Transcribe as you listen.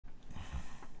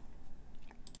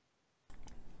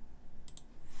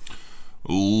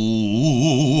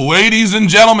Ladies and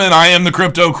gentlemen, I am the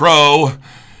Crypto Crow,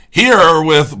 here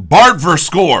with Bart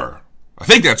Verschoor. I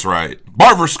think that's right.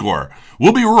 Bart Verschoor.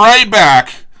 We'll be right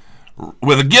back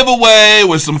with a giveaway,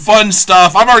 with some fun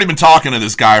stuff. I've already been talking to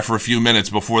this guy for a few minutes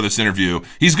before this interview.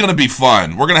 He's going to be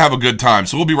fun. We're going to have a good time.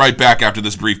 So we'll be right back after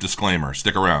this brief disclaimer.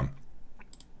 Stick around.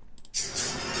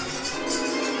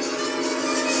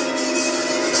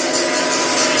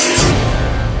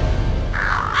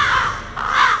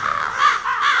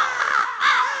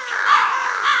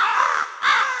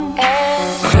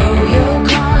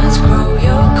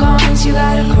 You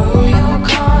gotta grow your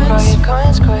coins. Grow your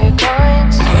coins, grow your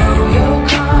coins. Grow your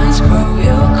coins, grow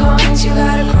your coins. You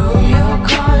gotta grow your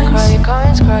coins. Grow your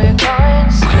coins, grow your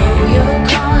coins. Grow your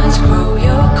coins, grow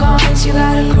your coins. You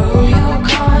gotta grow your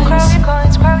coins. Grow your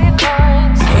coins, grow your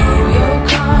coins. Grow your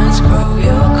coins, grow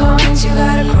your coins. You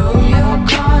gotta grow your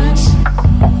coins.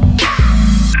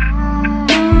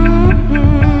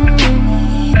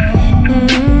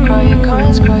 Grow your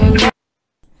coins, grow your coins.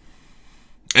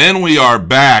 And we are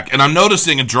back, and I'm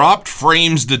noticing dropped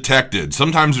frames detected.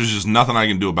 Sometimes there's just nothing I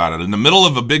can do about it. In the middle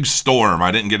of a big storm,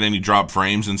 I didn't get any dropped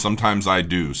frames, and sometimes I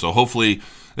do. So hopefully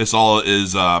this all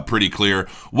is pretty clear.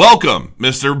 Welcome,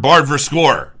 Mr. Bart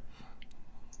Verschoor.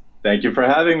 Thank you for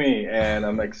having me, and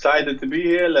I'm excited to be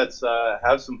here. Let's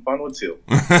have some fun with seals.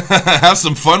 Have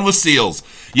some fun with seals.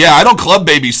 Yeah, I don't club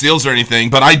baby seals or anything,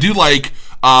 but I do like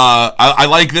I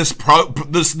like this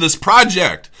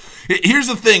project. Here's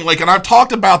the thing, like, and I've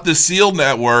talked about this SEAL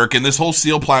network and this whole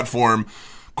SEAL platform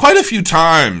quite a few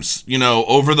times, you know,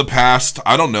 over the past,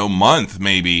 I don't know, month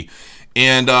maybe.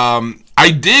 And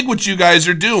I dig what you guys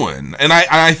are doing, and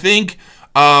I think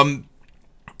that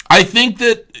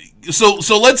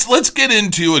so let's get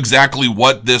into exactly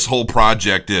what this whole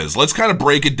project is. Let's kind of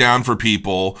break it down for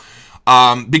people,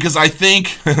 because I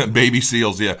think baby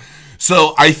seals, yeah.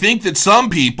 So I think that some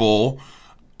people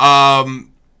who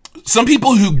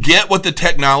get what the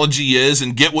technology is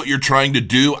and get what you're trying to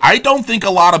do, I don't think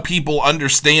a lot of people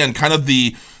understand kind of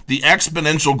the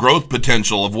exponential growth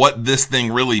potential of what this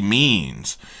thing really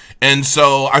means. And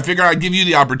so I figure I'd give you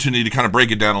the opportunity to kind of break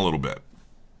it down a little bit.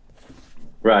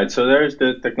 Right. So there's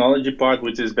the technology part,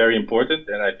 which is very important.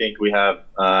 And I think we have,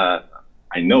 I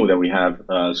know that we have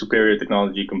superior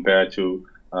technology compared to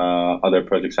other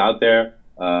projects out there.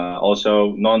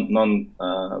 Also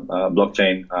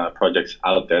blockchain projects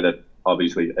out there that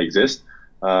obviously exist.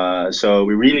 So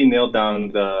we really nailed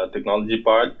down the technology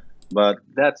part, but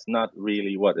that's not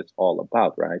really what it's all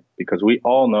about, right? Because we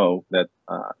all know that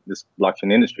this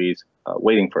blockchain industry is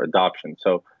waiting for adoption.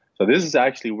 So this is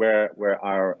actually where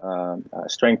our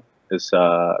strength is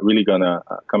really gonna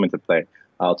come into play.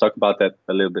 I'll talk about that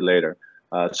a little bit later.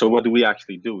 So what do we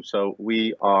actually do? So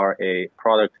we are a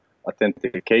product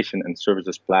authentication and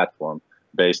services platform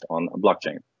based on a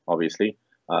blockchain, obviously.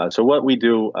 So what we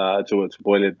do, to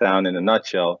boil it down in a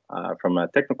nutshell, from a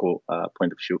technical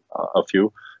point of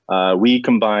view, we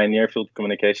combine near-field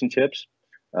communication chips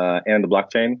and the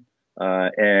blockchain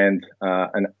and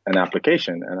an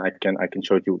application, and I can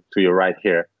show it to you right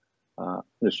here.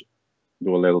 Just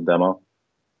do a little demo.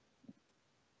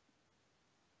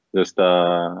 This is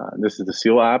the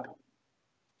Seal app.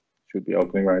 Should be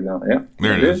opening right now. Yeah,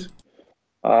 there it is.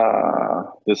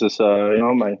 This is you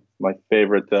know, my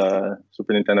favorite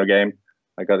Super Nintendo game.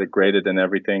 I got it graded and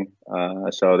everything.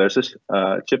 So there's this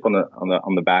chip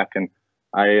on the back, and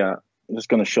I'm just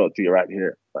gonna show it to you right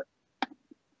here. But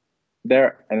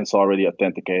there, and it's already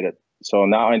authenticated. So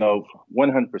now I know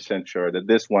 100% sure that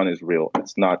this one is real.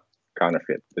 It's not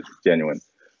counterfeit. It's genuine.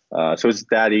 So it's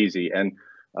that easy. And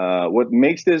what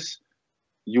makes this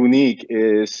unique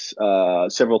is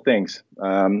several things.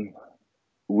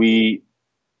 We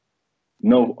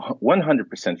know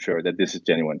 100% sure that this is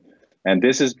genuine, and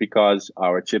this is because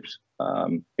our chips,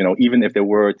 you know, even if they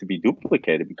were to be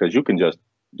duplicated, because you can just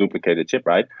duplicate a chip,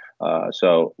 right?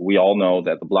 So we all know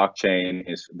that the blockchain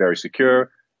is very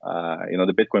secure. You know,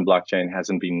 the Bitcoin blockchain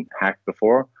hasn't been hacked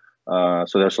before,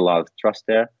 so there's a lot of trust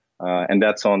there, and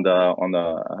that's on the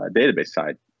database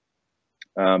side.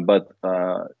 But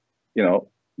you know,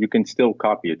 you can still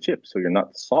copy a chip, so you're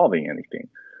not solving anything.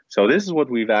 So this is what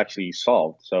we've actually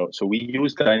solved. So we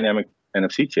use dynamic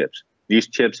NFC chips. These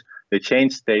chips, they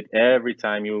change state every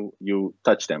time you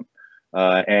touch them,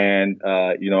 and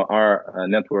you know, our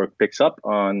network picks up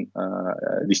on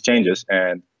these changes.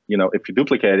 And you know, if you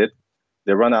duplicate it,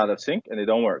 they run out of sync and they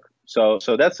don't work. So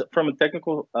that's from a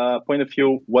technical point of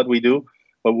view what we do.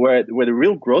 But where the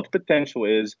real growth potential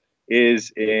is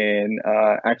in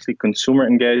actually consumer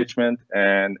engagement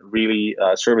and really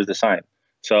service design.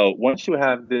 So once you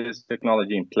have this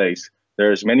technology in place,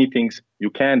 there's many things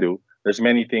you can do. There's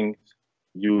many things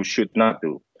you should not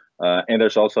do. And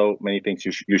there's also many things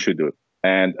you should do.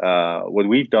 And what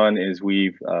we've done is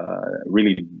we've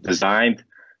really designed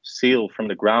Seal from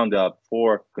the ground up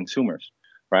for consumers,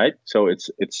 right? So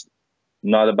it's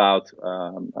not about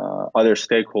other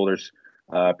stakeholders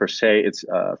per se. It's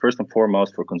first and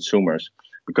foremost for consumers,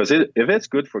 because if it's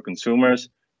good for consumers,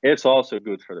 it's also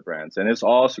good for the brands, and it's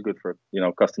also good for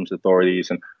customs authorities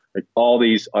and like all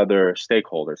these other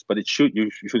stakeholders. But you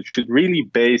should really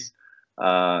base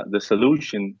the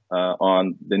solution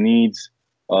on the needs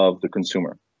of the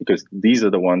consumer, because these are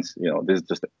the ones, this is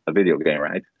just a video game,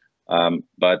 right?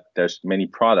 But there's many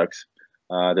products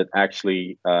that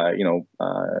actually, you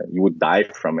would die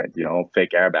from it,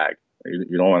 fake airbag.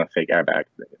 You don't want a fake airbag,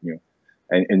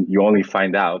 and you only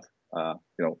find out,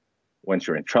 once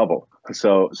you're in trouble.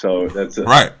 So that's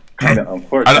right. Kind of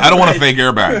unfortunate. I don't want a fake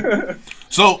airbag.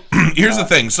 So here's the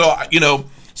thing. So,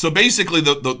 so basically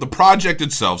the project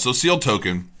itself, so Seal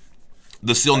Token,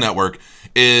 the Seal Network,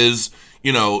 is,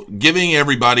 giving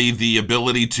everybody the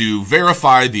ability to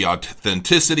verify the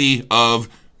authenticity of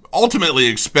ultimately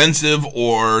expensive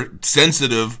or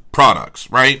sensitive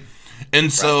products, right?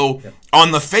 And so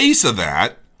on the face of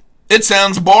that, it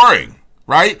sounds boring,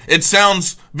 right? It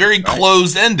sounds very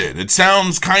closed-ended. It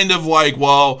sounds kind of like,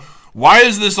 well, why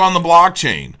is this on the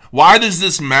blockchain? Why does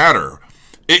this matter?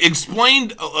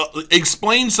 Explain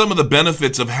some of the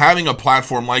benefits of having a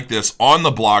platform like this on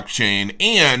the blockchain,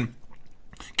 and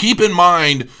keep in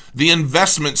mind the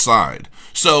investment side.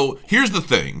 So here's the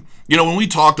thing. When we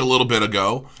talked a little bit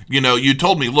ago, you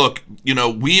told me, look,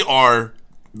 we are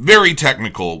very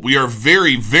technical. We are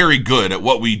very, very good at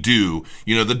what we do,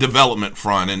 the development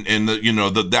front and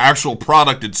the actual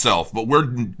product itself. But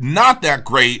we're not that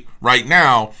great right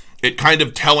now at kind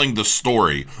of telling the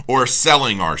story or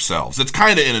selling ourselves. It's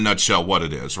kind of in a nutshell what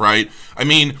it is, right? I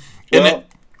mean, go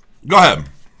ahead.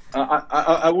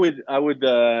 I would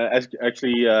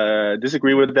actually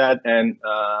disagree with that, and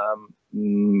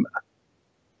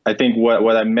I think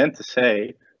what I meant to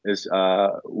say is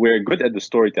we're good at the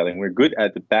storytelling, we're good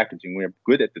at the packaging, we're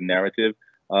good at the narrative.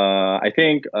 I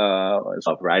think it's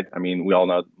up, right? I mean, we all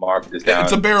know the market is down.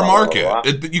 It's a bear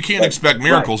market. You can't expect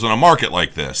miracles in a market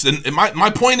like this. And my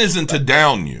point isn't to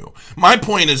down you. My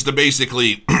point is to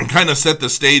basically kind of set the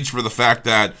stage for the fact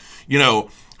that,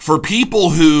 for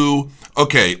people who,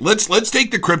 okay, let's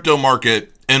take the crypto market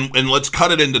and let's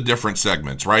cut it into different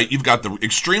segments, right? You've got the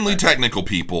extremely technical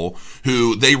people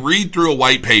who they read through a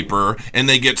white paper and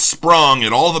they get sprung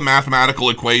at all the mathematical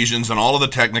equations and all of the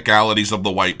technicalities of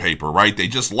the white paper, right? They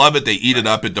just love it. They eat it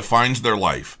up. It defines their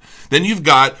life. Then you've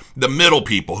got the middle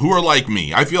people who are like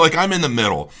me. I feel like I'm in the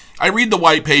middle. I read the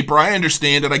white paper. I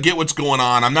understand it. I get what's going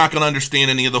on. I'm not going to understand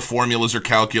any of the formulas or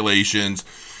calculations.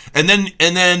 And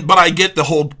then, but I get the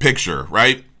whole picture,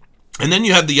 right? And then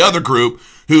you have the other group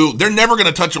who they're never going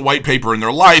to touch a white paper in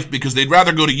their life because they'd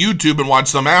rather go to YouTube and watch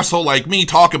some asshole like me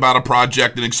talk about a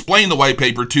project and explain the white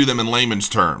paper to them in layman's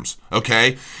terms,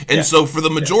 okay? And so for the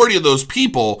majority of those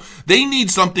people, they need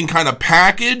something kind of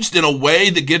packaged in a way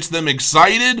that gets them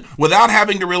excited without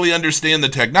having to really understand the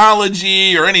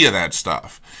technology or any of that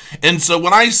stuff. And so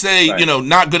when I say,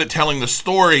 not good at telling the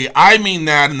story, I mean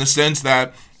that in the sense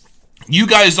that you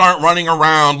guys aren't running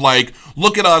around like,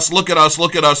 look at us, look at us,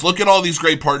 look at us, look at all these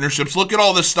great partnerships, look at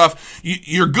all this stuff.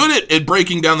 You're good at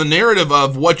breaking down the narrative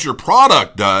of what your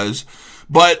product does,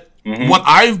 but what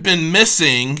I've been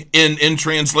missing in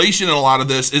translation in a lot of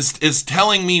this is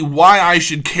telling me why I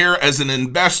should care as an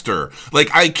investor.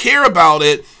 Like, I care about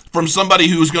it from somebody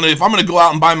who's going to, if I'm going to go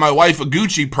out and buy my wife a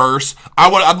Gucci purse,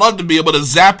 I'd love to be able to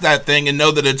zap that thing and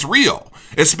know that it's real.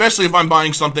 Especially if I'm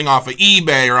buying something off of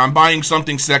eBay or I'm buying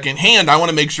something secondhand, I want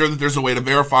to make sure that there's a way to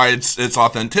verify its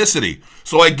authenticity.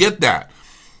 So I get that.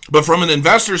 But from an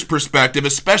investor's perspective,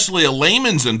 especially a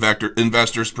layman's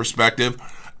investor's perspective,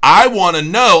 I want to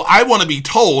know, I want to be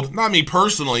told, not me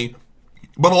personally,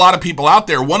 but a lot of people out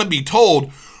there want to be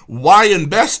told why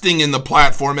investing in the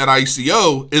platform at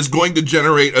ICO is going to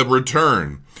generate a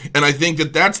return. And I think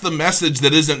that that's the message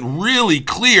that isn't really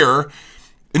clear.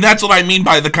 And that's what I mean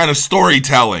by the kind of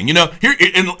storytelling.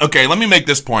 Okay, let me make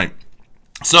this point.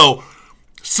 So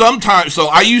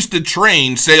I used to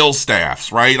train sales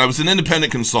staffs, right? I was an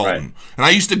independent consultant. And I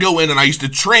used to go in and I used to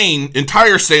train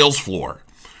entire sales floor.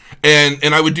 And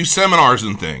I would do seminars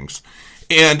and things.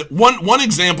 And one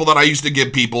example that I used to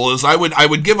give people is I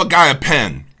would give a guy a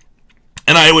pen.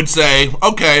 And I would say,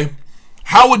 okay,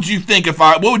 what would you think if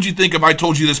I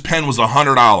told you this pen was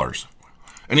 $100?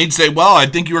 And he'd say, well, I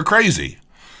think you were crazy.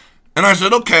 And I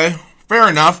said, okay, fair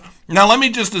enough. Now let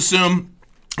me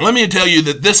tell you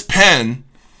that this pen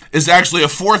is actually a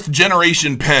 4th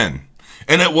generation pen.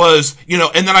 And it was, you know,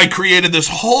 and then I created this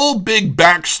whole big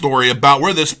backstory about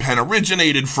where this pen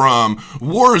originated from,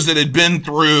 wars that had been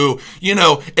through, you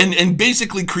know, and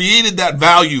basically created that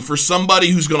value for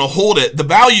somebody who's going to hold it. The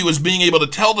value is being able to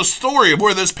tell the story of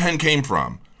where this pen came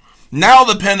from. Now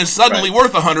the pen is suddenly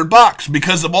worth $100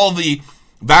 because of all the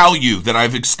value that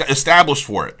I've established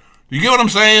for it. You get what I'm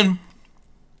saying?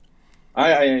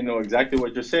 I know exactly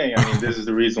what you're saying. I mean, this is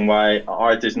the reason why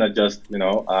art is not just, you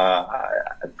know,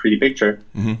 a pretty picture,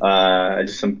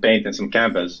 just some paint and some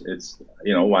canvas. It's,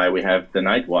 you know, why we have the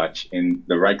Night Watch in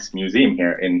the Rijksmuseum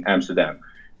here in Amsterdam.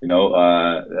 You know,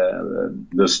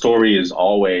 the story is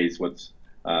always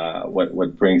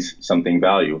what brings something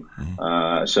value.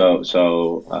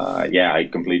 Yeah, I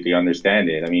completely understand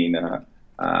it. I mean,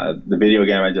 the video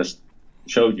game I just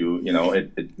showed you, you know,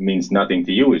 it means nothing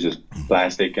to you. It's just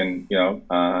plastic and, you know,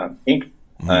 ink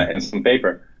and some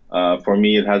paper. For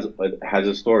me, it has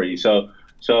a story. So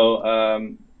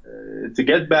to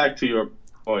get back to your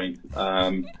point,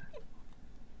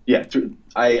 yeah,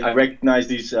 I recognize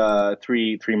these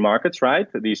three markets, right?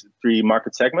 These three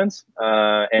market segments,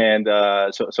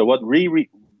 so what we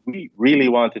really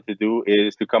wanted to do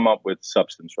is to come up with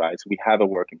substance, right? So we have a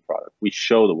working product. We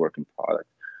show the working product,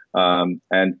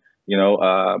 and you know,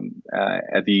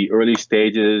 at the early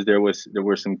stages, there were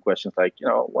some questions like, you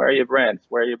know, where are your brands?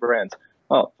 Where are your brands?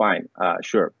 Oh, fine,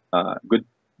 sure, good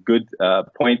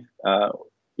point.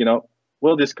 You know,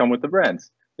 will this come with the brands?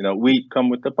 You know, we come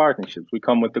with the partnerships. We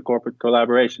come with the corporate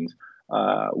collaborations.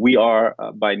 We are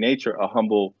by nature a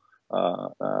humble, a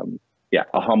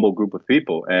humble group of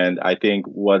people. And I think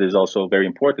what is also very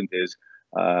important is,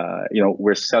 you know,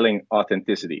 we're selling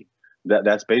authenticity.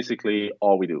 That's basically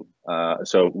all we do.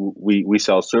 So we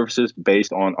sell services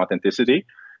based on authenticity.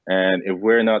 And if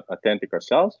we're not authentic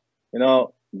ourselves, you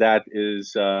know, that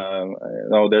is, you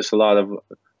know, there's a lot of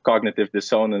cognitive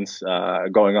dissonance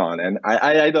going on. And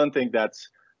I don't think that's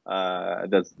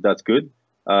good.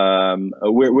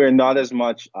 We're not as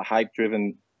much a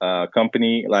hype-driven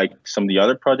company like some of the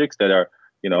other projects that are,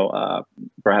 you know,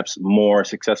 perhaps more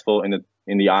successful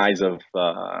in the eyes of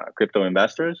crypto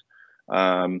investors,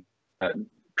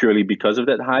 purely because of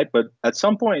that hype. But at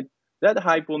some point, that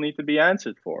hype will need to be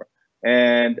answered for,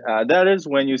 and that is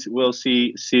when you will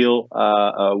see Seal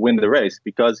win the race,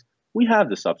 because we have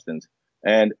the substance.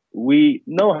 And we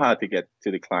know how to get to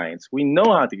the clients. We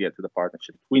know how to get to the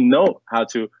partnerships. We know how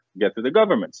to get to the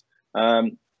governments.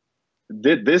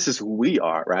 This is who we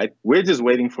are, right? We're just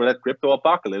waiting for that crypto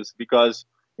apocalypse, because,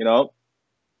 you know,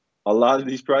 a lot of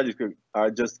these projects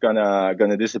are just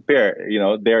gonna disappear. You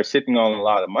know, they're sitting on a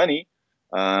lot of money,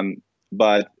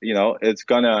 but you know, it's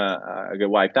gonna get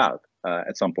wiped out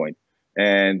at some point.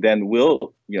 And then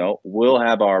we'll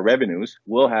have our revenues.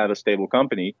 We'll have a stable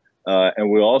company. And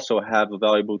we also have a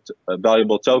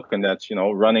valuable token that's, you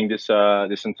know, running this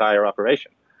entire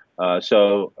operation.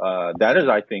 So that is,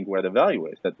 I think, where the value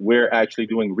is, that we're actually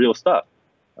doing real stuff.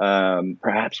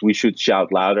 Perhaps we should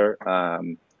shout louder.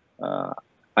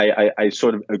 I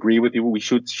sort of agree with you. We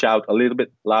should shout a little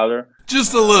bit louder.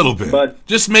 Just a little bit. But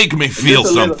just make me feel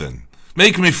something.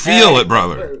 Make me feel it,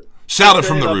 brother. Shout it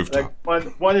from the rooftop.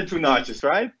 Like one or two notches,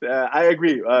 right? I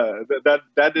agree.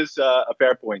 That is a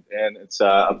fair point, and it's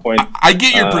a point. I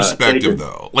get your perspective,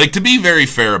 though. Like, to be very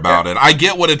fair about it, I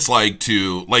get what it's like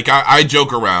to, like, I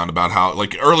joke around about how,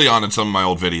 like, early on in some of my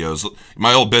old videos,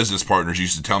 my old business partners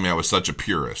used to tell me I was such a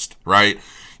purist, right?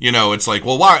 You know, it's like,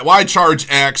 well, why charge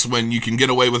X when you can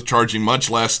get away with charging much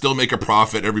less, still make a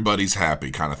profit, everybody's happy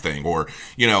kind of thing. Or,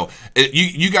 you know,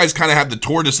 you guys kind of have the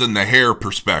tortoise and the hare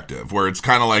perspective, where it's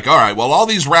kind of like, all right, well, all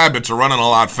these rabbits are running a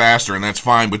lot faster, and that's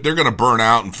fine, but they're going to burn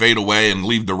out and fade away and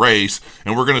leave the race,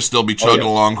 and we're going to still be chugging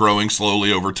along, growing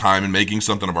slowly over time and making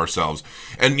something of ourselves.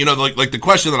 And, you know, like the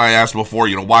question that I asked before,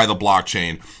 you know, why the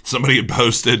blockchain? Somebody had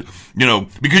posted, you know,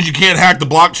 because you can't hack the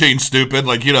blockchain, stupid.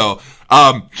 Like, you know,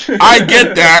 I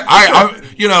get that. I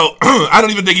you know, I don't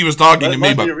even think he was talking to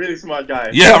me, but you're a really smart guy.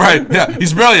 Yeah, right. Yeah,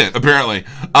 he's brilliant. Apparently,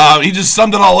 he just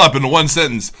summed it all up into one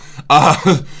sentence.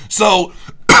 So,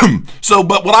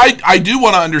 but what I do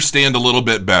want to understand a little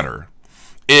bit better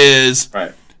is,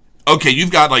 right. Okay,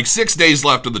 you've got like 6 days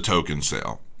left of the token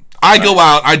sale. I go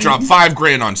out, I drop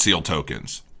 $5,000 on Seal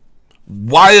tokens.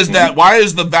 Why is that? Why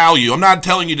is the value? I'm not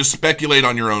telling you to speculate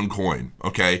on your own coin,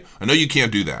 okay? I know you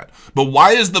can't do that. But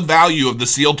why is the value of the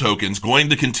Seal tokens going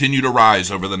to continue to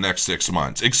rise over the next 6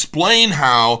 months? Explain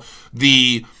how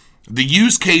the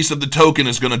use case of the token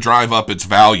is going to drive up its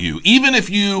value. Even if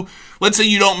you, let's say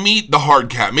you don't meet the hard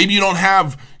cap. Maybe you don't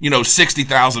have, you know,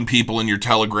 60,000 people in your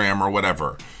Telegram or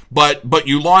whatever. but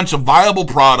you launch a viable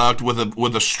product with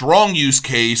a strong use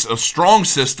case, a strong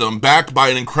system backed by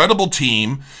an incredible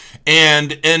team,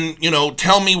 and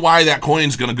tell me why that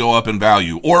coin's going to go up in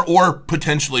value or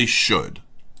potentially should.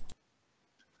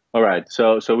 All right.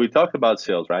 So we talked about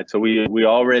sales, right? So we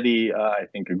already I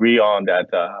think agree on that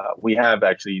we have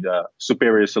actually the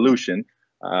superior solution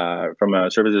from a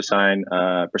service design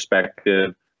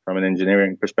perspective, from an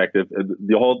engineering perspective.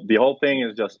 The whole thing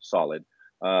is just solid.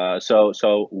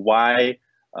 So why?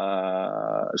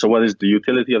 So what is the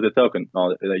utility of the token?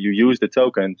 You use the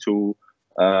token to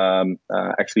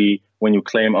actually, when you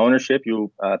claim ownership,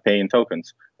 you pay in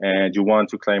tokens, and you want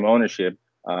to claim ownership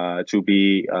to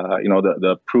be,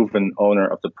 the proven owner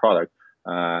of the product.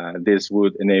 This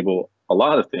would enable a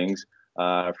lot of things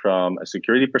from a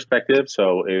security perspective.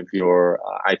 So if your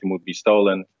item would be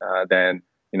stolen, then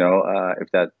if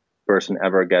that person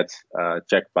ever gets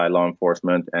checked by law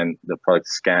enforcement and the product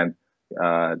is scanned,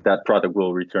 that product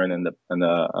will return and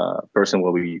the person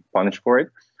will be punished for it.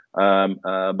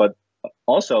 But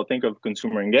also think of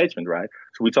consumer engagement, right?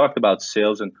 So we talked about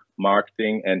sales and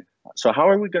marketing, and so how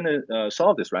are we going to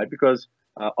solve this, right? Because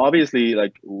obviously,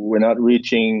 like, we're not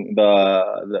reaching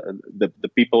the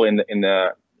people in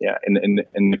the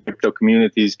crypto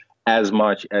communities as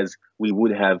much as we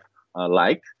would have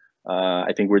liked.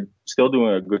 I think we're still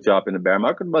doing a good job in the bear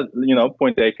market, but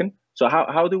point taken. So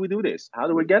how do we do this? How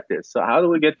do we get this? So how do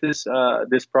we get this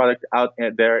product out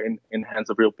there in hands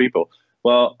of real people?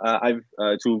 Well, I've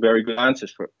two very good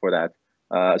answers for that.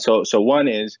 So one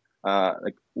is,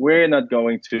 we're not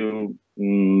going to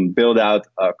build out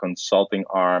a consulting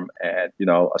arm and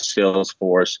a sales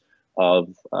force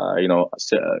of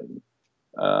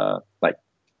like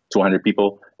 200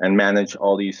 people and manage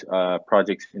all these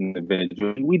projects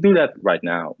individually. We do that right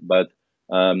now, but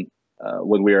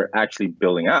what we're actually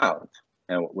building out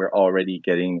and what we're already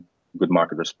getting good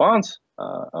market response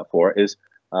for is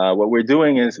what we're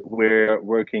doing is we're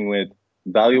working with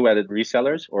value-added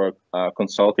resellers or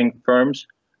consulting firms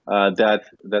that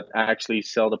actually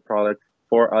sell the product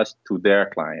for us to their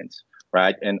clients,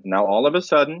 right? And now all of a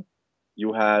sudden,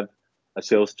 you have a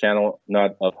sales channel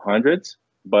not of hundreds,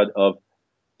 but of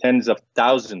tens of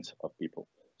thousands of people.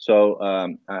 So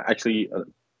actually, a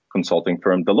consulting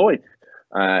firm Deloitte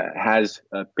has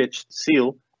pitched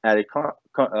Seal at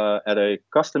a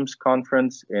customs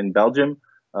conference in Belgium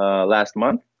last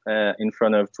month in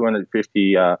front of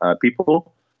 250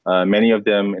 people. Many of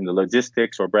them in the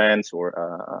logistics or brands or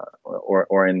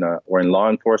in law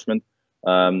enforcement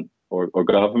or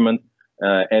government,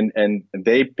 and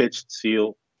they pitched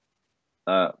Seal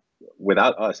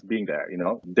without us being there.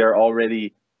 They're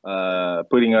already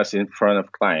putting us in front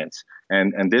of clients,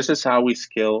 and this is how we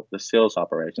scale the sales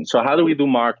operation. So how do we do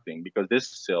marketing? Because this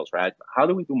is sales, right? How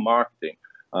do we do marketing?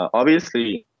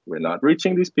 Obviously, we're not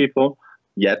reaching these people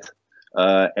yet.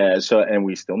 And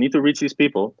we still need to reach these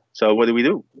people. So what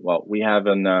do? Well, we have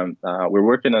we're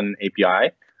working on an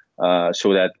API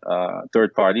so that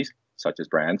third parties, such as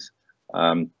brands,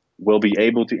 will be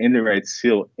able to integrate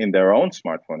Seal in their own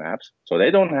smartphone apps. So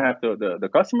they don't have to, the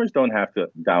customers don't have to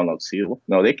download Seal.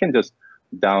 No, they can just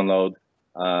download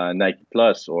Nike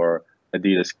Plus or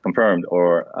Adidas Confirmed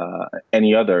or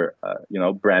any other,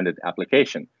 branded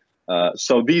application.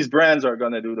 So these brands are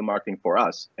going to do the marketing for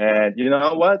us. And you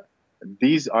know what?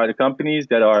 These are the companies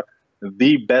that are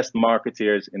the best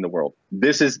marketeers in the world.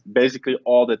 This is basically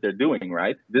all that they're doing,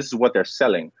 right? This is what they're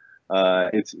selling.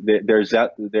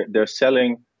 They're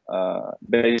selling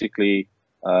basically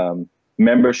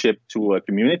membership to a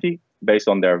community based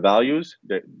on their values,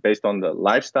 based on the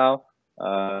lifestyle,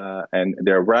 and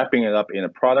they're wrapping it up in a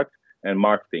product and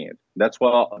marketing it. That's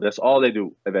all they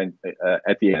do at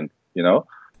the end,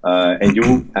 and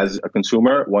you, as a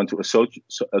consumer, want to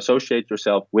associate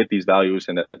yourself with these values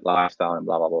and that lifestyle and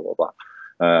blah blah blah blah blah.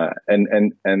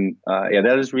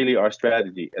 That is really our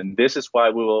strategy, and this is why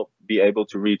we will be able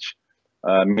to reach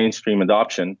mainstream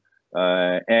adoption.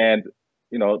 And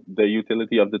the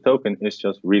utility of the token is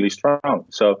just really strong.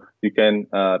 So you can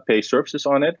pay services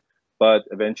on it, but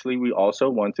eventually we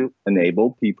also want to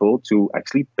enable people to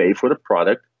actually pay for the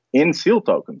product in Seal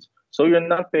tokens. So you're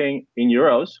not paying in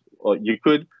euros, or you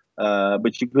could,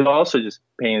 but you could also just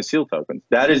pay in Seal tokens.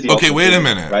 That is the okay. Wait a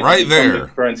minute, right there. The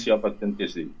currency of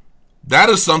authenticity. That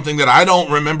is something that I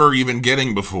don't remember even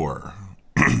getting before.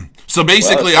 So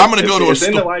basically, I'm going to go to a store.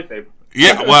 In the white paper.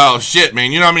 Yeah, well, shit,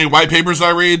 man. You know how many white papers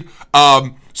I read?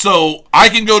 So I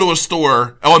can go to a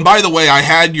store. Oh, and by the way, I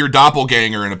had your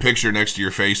doppelganger in a picture next to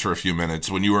your face for a few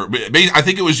minutes when you were. I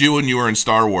think it was you when you were in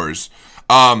Star Wars.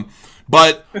 Because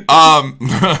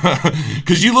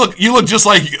you look just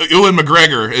like Ewan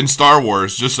McGregor in Star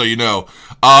Wars, just so you know.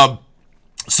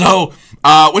 So,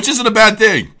 which isn't a bad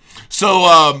thing.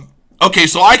 So, okay,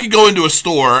 so I could go into a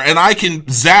store and I can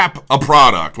zap a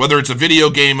product, whether it's a video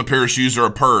game, a pair of shoes, or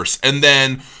a purse, and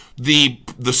then the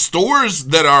stores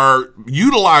that are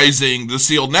utilizing the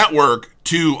Seal network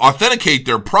to authenticate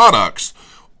their products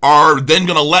are then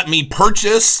going to let me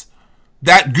purchase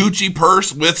that Gucci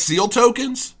purse with Seal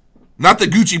tokens. Not that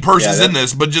Gucci purse is in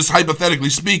this, but just hypothetically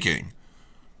speaking.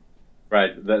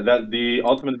 Right. The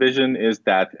ultimate vision is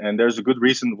that, and there's a good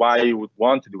reason why you would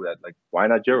want to do that. Like, why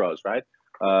not euros, right?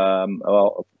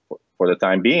 Well, for the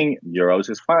time being, euros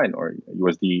is fine, or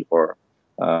USD, or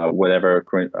whatever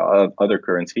other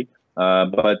currency.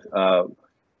 But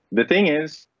the thing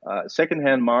is,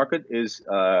 secondhand market is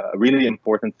a really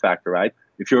important factor, right?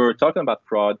 If you're talking about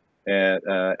fraud, and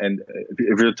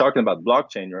if you're talking about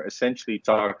blockchain, you're essentially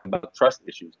talking about trust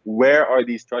issues. Where are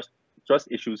these trust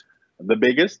issues the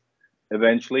biggest?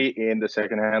 Eventually in the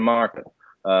secondhand market.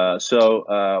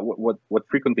 What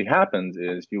frequently happens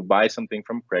is you buy something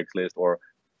from Craigslist or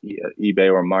eBay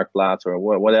or Marktplaats or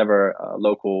whatever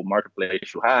local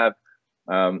marketplace you have,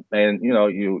 and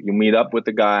you meet up with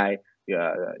the guy. You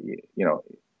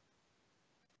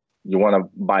want to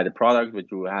buy the product,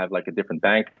 but you have like a different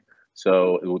bank,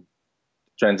 so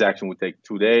transaction would take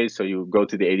 2 days. So you go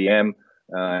to the ATM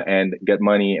and get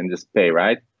money and just pay,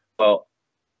 right? Well,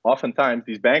 oftentimes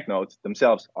these banknotes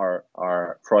themselves are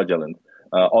fraudulent.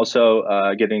 Also,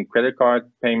 getting credit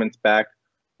card payments back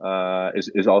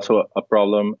is also a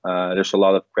problem. There's a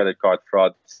lot of credit card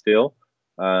fraud still.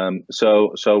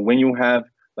 So when you have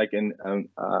like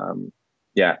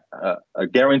a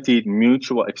guaranteed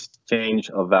mutual exchange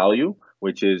of value,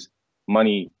 which is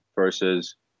money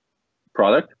versus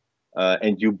product,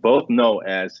 and you both know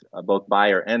as both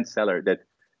buyer and seller that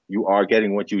you are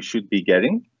getting what you should be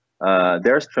getting,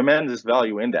 there's tremendous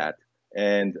value in that.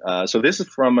 And so this is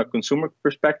from a consumer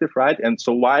perspective, right? And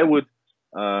so why would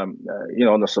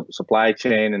the supply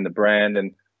chain and the brand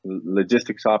and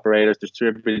logistics operators,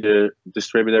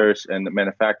 distributors and the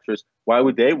manufacturers, why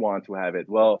would they want to have it?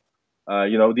 Well,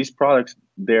 these products,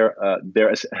 they're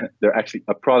actually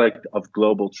a product of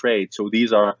global trade. So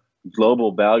these are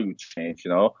global value chains.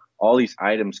 All these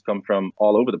items come from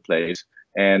all over the place,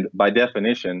 and by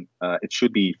definition, it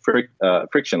should be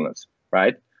frictionless,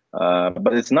 right?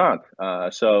 But it's not.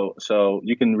 So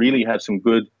you can really have some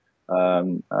good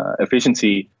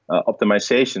efficiency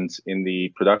optimizations in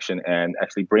the production and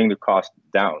actually bring the cost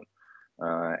down.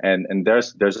 And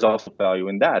there's also value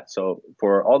in that. So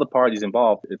for all the parties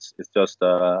involved, it's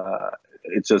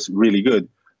just really good.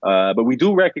 But we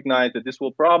do recognize that this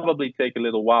will probably take a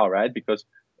little while, right? Because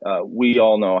we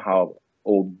all know how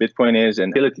old Bitcoin is,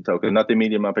 and utility token, not the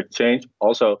medium of exchange.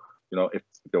 Also, if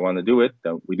they want to do it,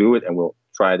 then we do it, and we'll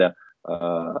try to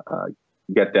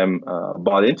get them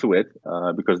bought into it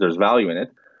because there's value in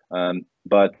it.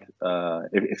 But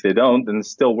if they don't, then it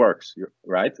still works,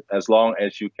 right? As long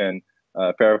as you can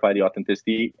verify the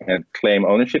authenticity and claim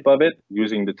ownership of it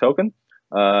using the token,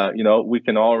 we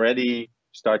can already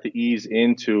start to ease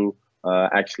into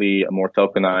actually a more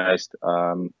tokenized,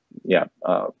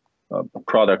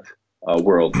 product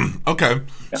world. Okay,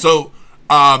 yeah. So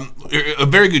a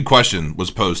very good question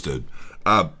was posted.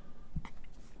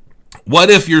 What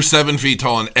if you're 7 feet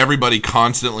tall and everybody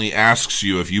constantly asks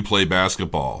you if you play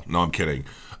basketball? No, I'm kidding.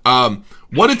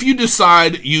 What if you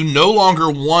decide you no longer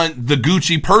want the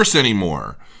Gucci purse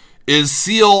anymore? Is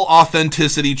Seal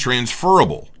authenticity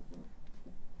transferable?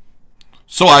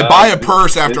 So I buy a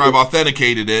purse after I've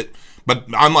authenticated it, but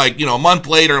I'm like, a month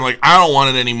later, I'm like, I don't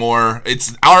want it anymore.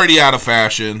 It's already out of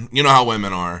fashion. You know how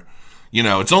women are.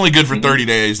 It's only good for 30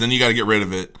 days, then you got to get rid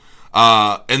of it.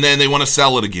 And then they want to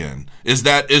sell it again. Is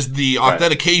the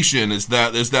authentication,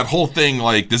 right, is that whole thing,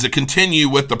 like, does it continue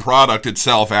with the product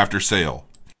itself after sale?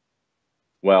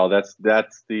 Well, that's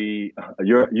the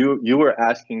you were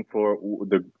asking for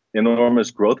the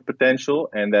enormous growth potential,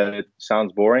 and then it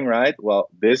sounds boring, right? Well,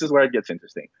 this is where it gets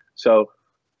interesting. So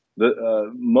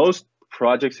the most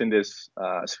projects in this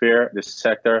sphere, this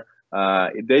sector,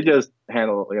 they just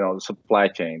handle the supply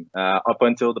chain up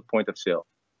until the point of sale.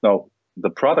 No, the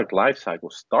product life cycle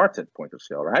starts at point of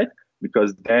sale, right?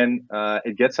 Because then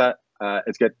it gets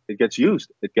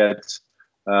used. It gets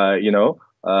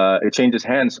it changes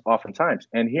hands oftentimes.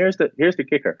 And here's the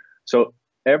kicker. So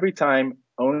every time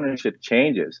ownership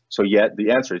changes, so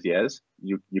the answer is yes,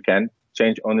 you can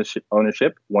change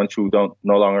ownership once you no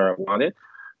longer want it.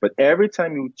 But every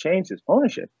time you change this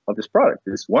ownership of this product,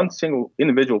 this one single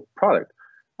individual product,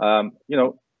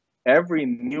 every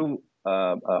new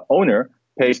owner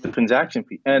pays the transaction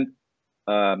fee, and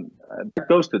that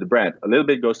goes to the brand. A little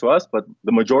bit goes to us, but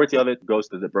the majority of it goes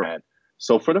to the brand.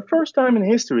 So for the first time in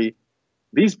history,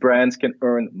 these brands can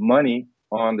earn money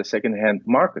on the secondhand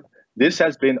market. This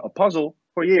has been a puzzle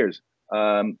for years.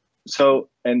 And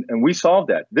we solved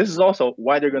that. This is also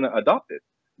why they're going to adopt it,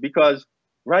 because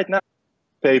right now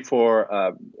pay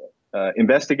for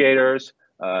investigators,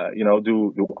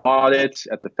 do audits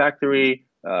at the factory,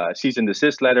 cease and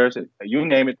desist letters, you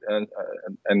name it. And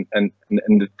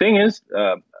the thing is,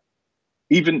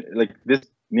 even like this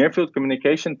near field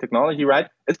communication technology, right?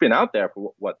 It's been out there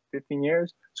for what, 15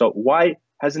 years. So why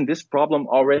hasn't this problem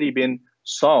already been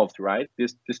solved, right?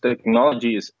 This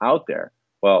technology is out there.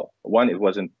 Well, one, it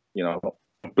wasn't,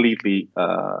 completely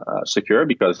secure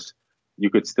because you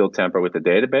could still tamper with the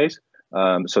database.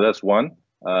 So that's one.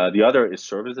 The other is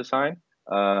service design.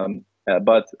 The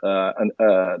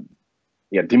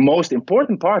most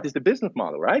important part is the business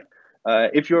model, right?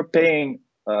 If you're paying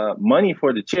money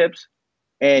for the chips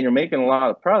and you're making a lot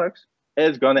of products,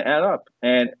 it's going to add up.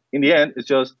 And in the end, it's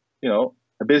just,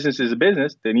 a business is a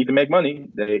business. They need to make money.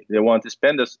 They want to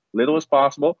spend as little as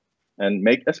possible and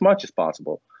make as much as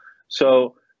possible.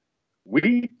 So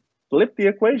we flip the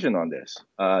equation on this.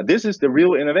 This is the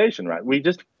real innovation, right? We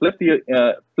just flip the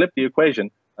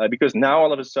equation because now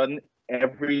all of a sudden,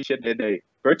 every chip that they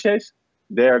purchase,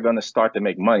 they're going to start to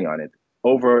make money on it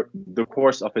over the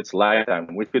course of its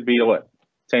lifetime, which could be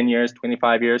 10 years,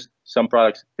 25 years, some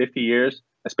products 50 years,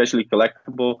 especially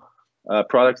collectible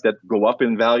products that go up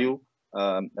in value,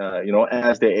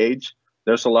 as they age.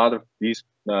 There's a lot of these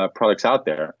products out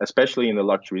there, especially in the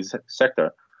luxury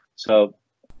sector. So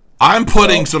I'm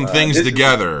putting some things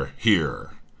together here.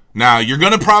 Now, you're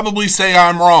going to probably say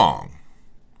I'm wrong.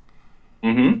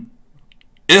 Mm-hmm.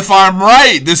 If I'm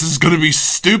right, this is going to be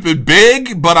stupid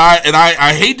big, but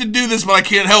I hate to do this, but I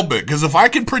can't help it. Because if I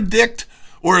can predict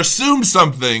or assume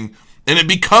something and it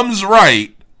becomes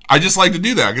right, I just like to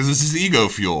do that because this is ego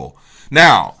fuel.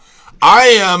 Now,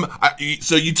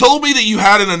 so you told me that you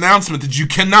had an announcement that you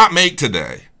cannot make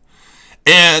today.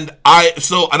 I'm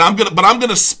going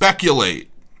to speculate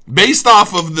based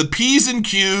off of the P's and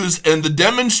Q's and the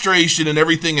demonstration and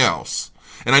everything else.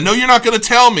 And I know you're not going to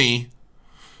tell me,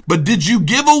 but did you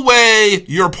give away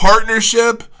your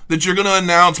partnership that you're going to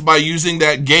announce by using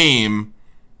that game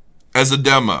as a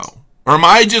demo? Or am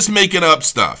I just making up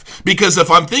stuff? Because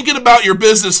if I'm thinking about your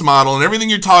business model and everything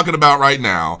you're talking about right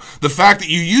now, the fact that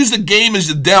you use a game as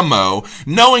a demo,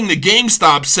 knowing that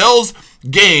GameStop sells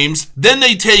games, then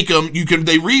they take them,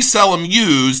 they resell them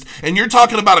used, and you're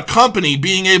talking about a company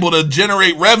being able to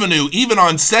generate revenue even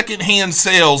on secondhand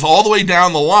sales all the way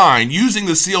down the line using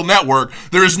the Seal network.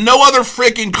 There is no other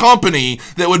freaking company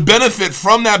that would benefit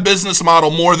from that business model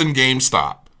more than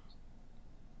GameStop.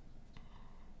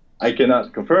 I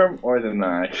cannot confirm or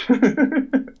deny.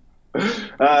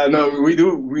 No, we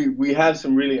do. We have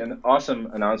some really awesome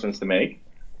announcements to make,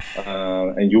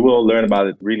 and you will learn about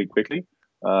it really quickly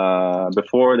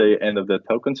before the end of the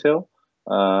token sale.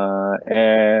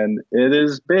 And it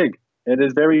is big. It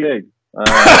is very big.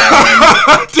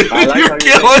 Dude, you're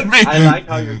killing me. I like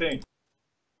how you think.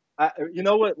 You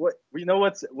know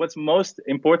what's most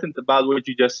important about what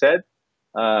you just said?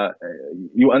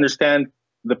 You understand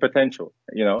the potential,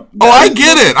 Oh, I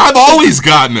get it. I've always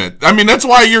gotten it. I mean, that's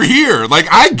why you're here. Like,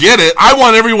 I get it. I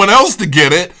want everyone else to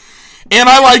get it. And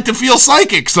I like to feel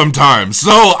psychic sometimes.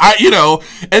 So, and you know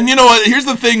what? Here's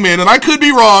the thing, man. And I could be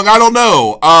wrong. I don't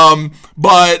know.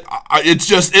 But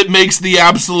it makes the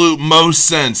absolute most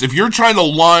sense. If you're trying to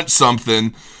launch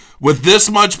something with this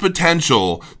much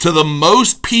potential to the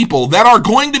most people that are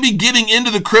going to be getting into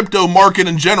the crypto market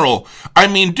in general, I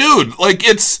mean, dude, like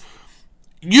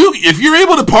if you're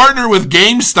able to partner with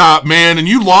GameStop, man, and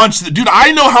you launch dude,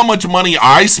 I know how much money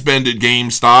I spend at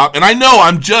GameStop, and I know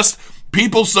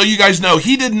people, so you guys know,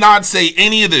 he did not say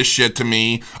any of this shit to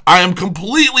me. I am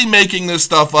completely making this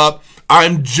stuff up.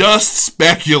 I'm just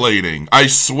speculating. I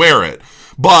swear it.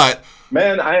 But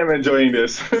man, I am enjoying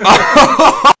this.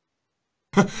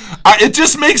 It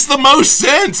just makes the most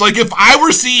sense. Like, if I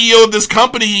were CEO of this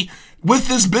company with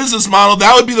this business model,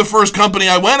 that would be the first company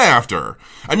I went after.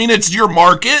 I mean, it's your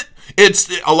market. It's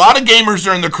a lot of gamers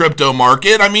are in the crypto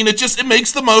market. I mean, it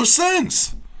makes the most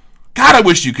sense. God, I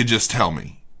wish you could just tell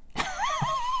me.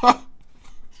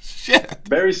 Shit.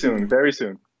 Very soon, very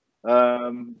soon.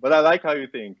 But I like how you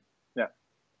think. Yeah.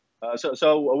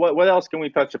 So what else can we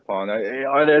touch upon?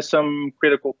 Are there some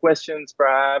critical questions,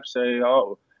 perhaps?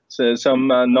 Some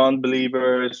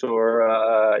non-believers,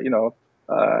 or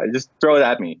just throw it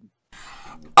at me.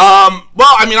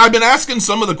 Well, I mean, I've been asking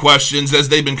some of the questions as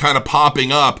they've been kind of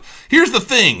popping up. Here's the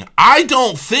thing. I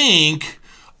don't think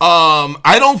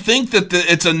that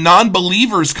it's a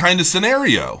non-believers kind of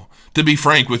scenario. to be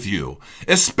frank with you,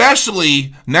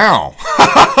 especially now,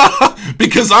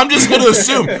 because I'm just going to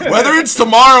assume whether it's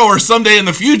tomorrow or someday in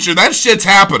the future, that shit's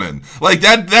happening. Like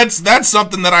that's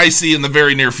something that I see in the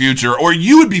very near future, or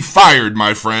you would be fired,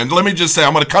 my friend. Let me just say,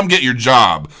 I'm going to come get your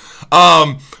job.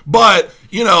 But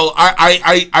you know,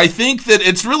 I think that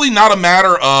it's really not a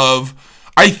matter of,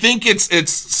 I think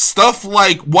it's stuff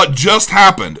like what just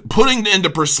happened, putting into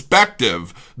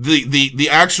perspective the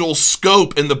actual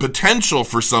scope and the potential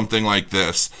for something like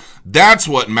this. That's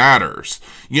what matters,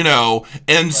 you know.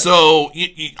 And so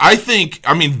I think,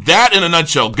 I mean, that in a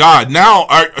nutshell. God, now,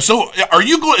 are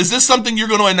you going? Is this something you're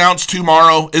going to announce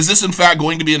tomorrow? Is this in fact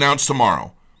going to be announced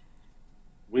tomorrow?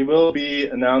 We will be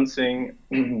announcing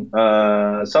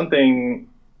something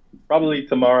probably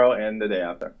tomorrow and the day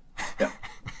after. Yeah.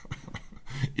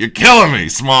 You're killing me,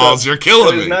 Smalls. You're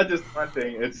killing me. It's not just one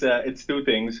thing. It's two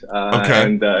things. Okay.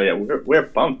 And yeah, we're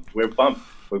pumped. We're pumped.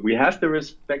 But we have to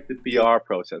respect the PR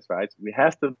process, right? We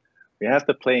have to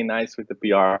play nice with the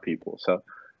PR people. So.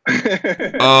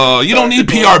 You don't need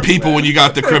PR people when you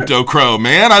got the Crypto Crow,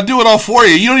 man. I do it all for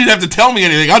you. You don't even have to tell me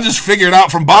anything. I'll just figure it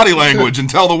out from body language and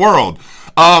tell the world.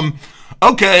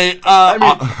 Okay.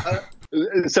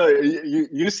 So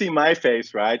you see my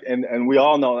face, right? And we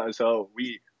all know. So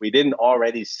we didn't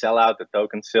already sell out the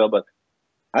token still, but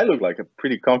I look like a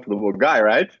pretty comfortable guy,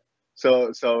 right?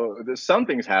 So there's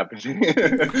something's happening,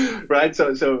 right?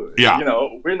 So yeah. You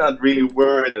know, we're not really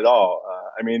worried at all.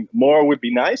 I mean, more would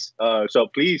be nice. So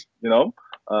please, you know,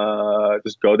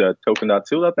 just go to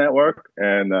token.seal.network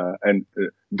and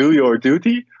do your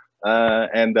duty.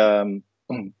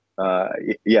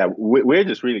 Yeah, we're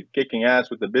just really kicking ass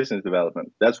with the business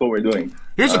development. That's what we're doing.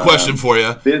 Here's a question for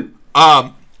you.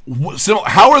 So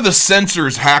how are the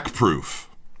sensors hack proof?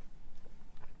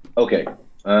 Okay,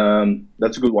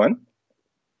 that's a good one.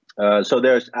 So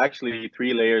there's actually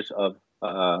 3 layers of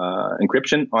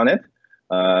encryption on it,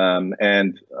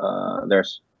 and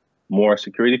there's more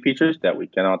security features that we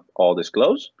cannot all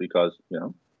disclose because, you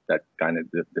know, that kind of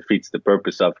defeats the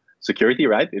purpose of security,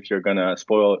 right? If you're gonna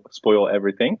spoil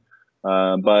everything.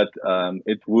 But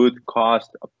it would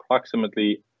cost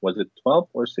approximately, was it 12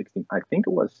 or 16? I think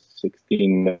it was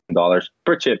 $16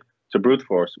 per chip to brute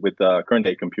force with current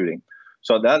day computing.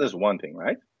 So that is one thing,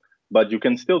 right? But you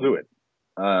can still do it.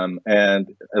 And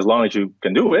as long as you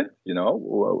can do it, you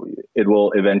know, it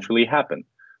will eventually happen.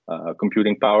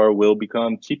 Computing power will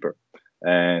become cheaper,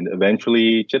 and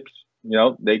eventually chips, you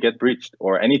know, they get breached,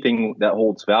 or anything that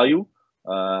holds value,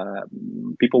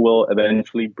 people will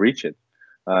eventually breach it.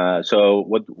 So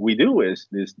what we do is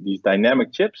these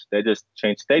dynamic chips, they just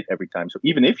change state every time. So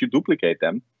even if you duplicate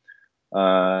them,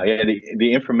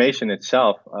 the information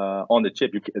itself on the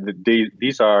chip,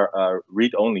 these are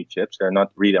read-only chips. They're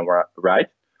not read and write.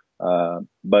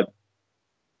 But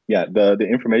yeah, the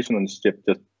information on this chip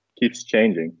just keeps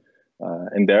changing,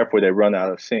 and therefore they run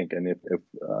out of sync. And if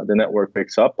the network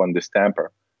picks up on this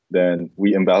tamper, then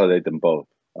we invalidate them both,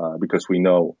 because we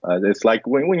know it's like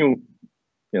when you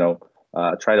know.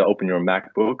 Try to open your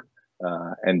MacBook,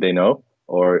 and they know,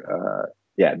 or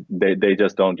yeah, they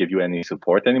just don't give you any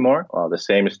support anymore. The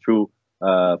same is true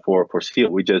for Seal.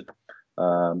 We just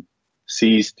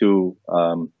cease to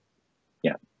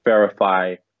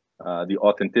verify the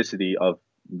authenticity of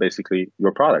basically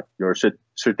your product. Your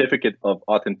certificate of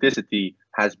authenticity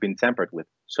has been tampered with,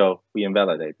 so we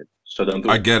invalidate it. So don't do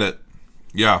it. I get it.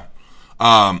 Yeah.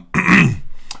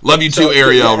 Love you too,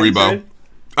 Ariel Rebo.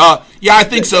 Yeah, I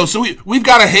think so. So we've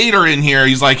got a hater in here.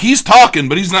 He's like, he's talking,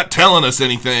 but he's not telling us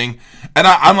anything. And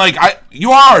I'm like,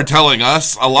 you are telling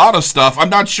us a lot of stuff. I'm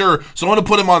not sure. So I want to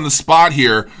put him on the spot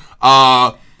here.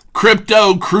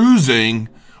 Crypto cruising.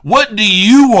 What do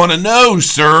you want to know,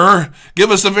 sir?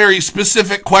 Give us a very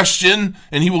specific question,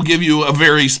 and he will give you a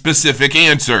very specific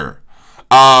answer.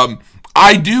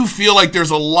 I do feel like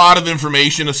there's a lot of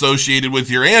information associated with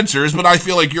your answers, but I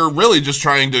feel like you're really just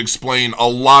trying to explain a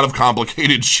lot of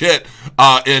complicated shit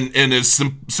in as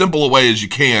simple a way as you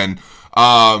can.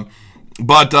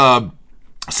 But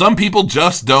some people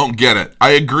just don't get it. I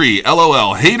agree.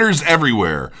 LOL. Haters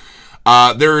everywhere.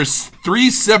 There's 3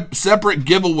 separate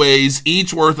giveaways,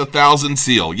 each worth 1,000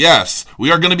 seal. Yes,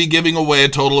 we are going to be giving away a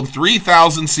total of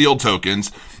 3,000 seal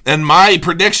tokens. And my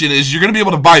prediction is you're going to be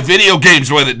able to buy video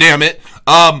games with it, damn it.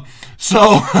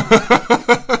 So...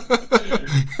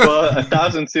 Well,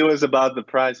 1,000 seal is about the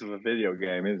price of a video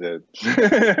game, is it?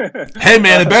 Hey,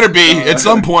 man, it better be at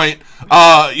some point.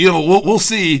 You know, we'll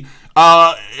see.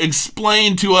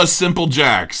 Explain to us, Simple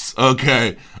Jacks.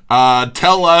 Okay.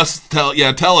 Tell us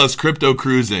crypto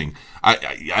cruising.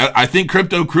 I think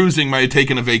Crypto Cruising might have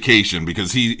taken a vacation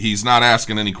because he's not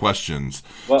asking any questions.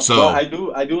 Well, I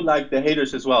do like the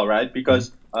haters as well, right?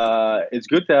 Because it's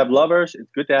good to have lovers,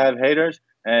 it's good to have haters,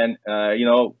 and you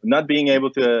know, not being able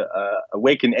to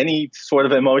awaken any sort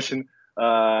of emotion,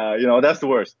 you know, that's the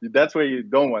worst. That's where you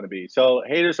don't want to be. So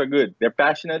haters are good. They're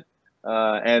passionate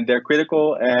and they're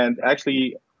critical. And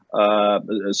actually,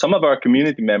 some of our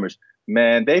community members,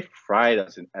 man, they fried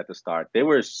us at the start. They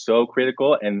were so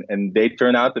critical, and they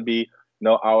turned out to be, you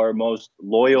know, our most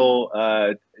loyal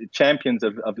champions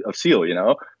of Seal. You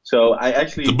know, so I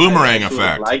actually the boomerang I sort of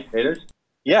effect. like haters.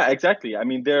 Yeah, exactly. I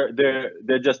mean,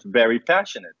 they're just very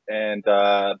passionate, and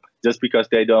just because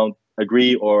they don't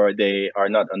agree or they are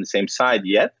not on the same side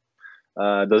yet,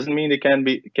 doesn't mean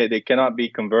they cannot be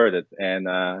converted. And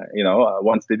you know,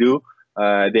 once they do,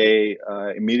 they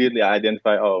immediately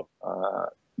identify, oh,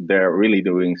 they're really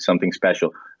doing something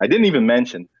special. I didn't even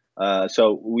mention.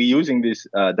 So we're using these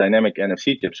dynamic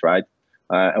NFC chips, right?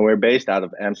 And we're based out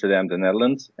of Amsterdam, the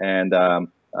Netherlands, and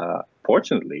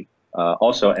fortunately,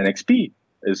 also NXP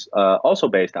is also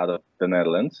based out of the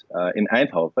Netherlands in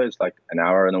Eindhoven. It's like an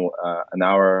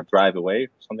hour drive away,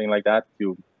 something like that. If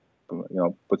you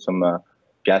know, put some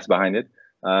gas behind it.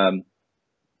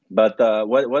 But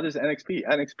what is NXP?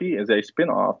 NXP is a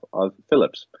spin-off of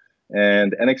Philips,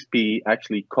 and NXP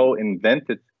actually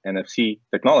co-invented NFC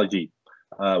technology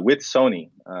with Sony.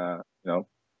 You know,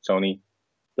 Sony,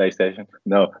 PlayStation.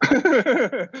 No,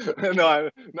 no,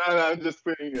 I'm just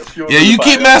putting a few. Yeah, you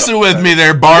keep messing with me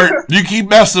there, Bart. You keep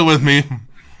messing with me.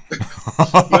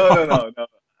 No.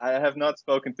 I have not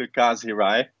spoken to Kaz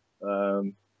Hirai.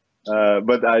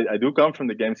 But I do come from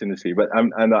the games industry. But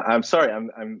I'm sorry.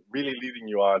 I'm really leading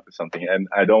you on to something, and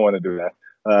I don't want to do that.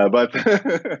 But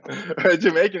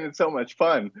you're making it so much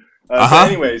fun. So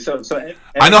anyway, so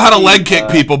I know how to leg kick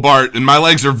people, Bart, and my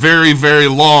legs are very, very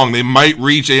long. They might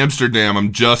reach Amsterdam.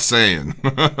 I'm just saying.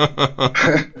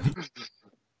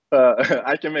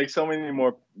 I can make so many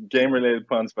more game-related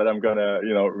puns, but I'm gonna,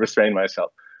 you know, restrain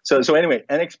myself. So anyway,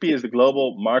 NXP is the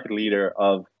global market leader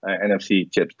of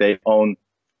NFC chips. They own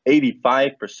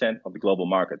 85% of the global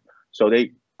market. So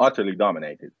they utterly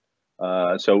dominated.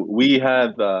 So we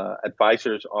have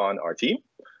advisors on our team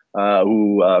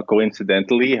who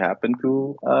coincidentally happen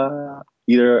to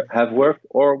either have worked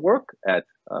or work at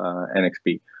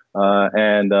NXP.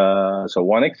 So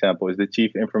one example is the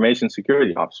Chief Information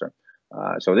Security Officer.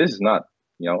 So this is not,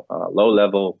 you know,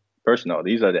 low-level personnel.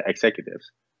 These are the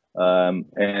executives.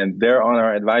 And they're on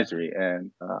our advisory.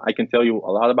 And I can tell you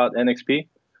a lot about NXP.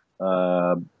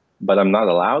 But I'm not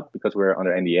allowed because we're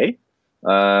under NDA.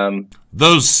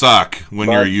 Those suck when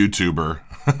you're a YouTuber.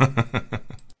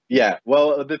 Yeah,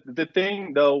 well, the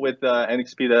thing though with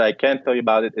NXP that I can't tell you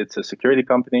about it, it's a security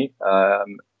company.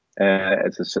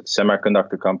 It's a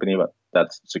semiconductor company, but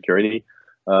that's security.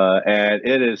 And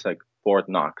it is like Fort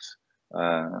Knox.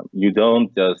 You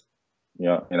don't just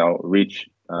reach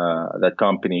that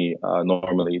company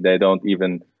normally. They don't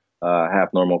even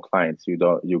have normal clients. You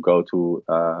go to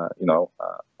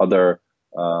other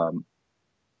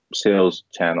sales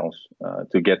channels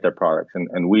to get their products,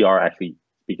 and we are actually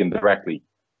speaking directly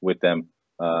with them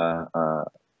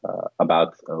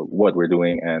about what we're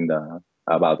doing and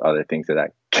about other things that I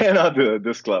cannot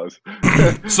disclose.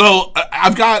 So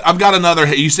I've got another.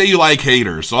 You say you like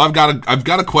haters, so I've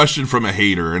got a question from a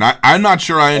hater, and I'm not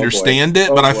sure I understand it,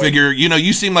 but I figure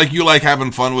you seem like you like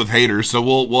having fun with haters, so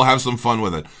we'll have some fun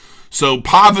with it. So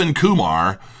Pavan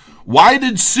Kumar, why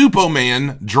did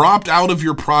Supoman dropped out of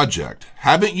your project?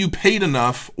 Haven't you paid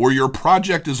enough, or your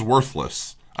project is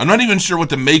worthless? I'm not even sure what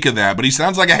to make of that, but he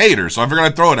sounds like a hater, so I figured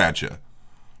I'd throw it at you.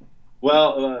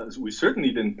 Well, we certainly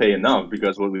didn't pay enough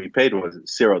because what we paid was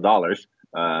 $0.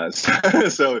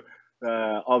 So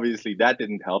obviously that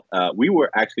didn't help. We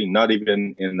were actually not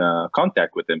even in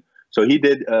contact with him. So he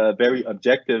did a very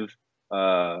objective,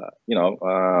 that's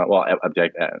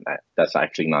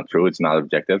actually not true. It's not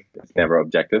objective. It's never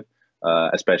objective,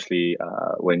 especially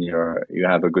when you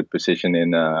have a good position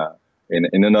in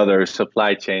another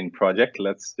supply chain project.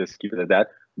 Let's just keep it at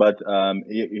that. But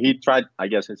he tried, I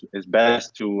guess, his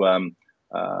best to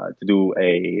do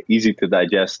a easy to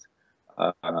digest,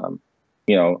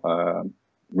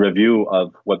 review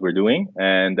of what we're doing,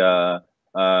 and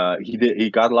he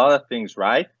got a lot of things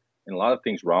right and a lot of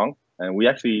things wrong, and we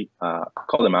actually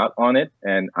called him out on it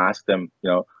and asked them,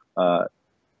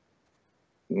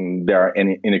 there are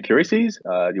any inaccuracies?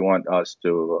 Do you want us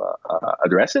to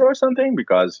address it or something?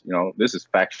 Because this is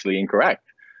factually incorrect.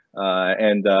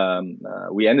 And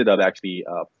we ended up actually,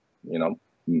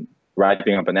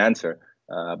 writing up an answer,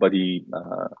 but he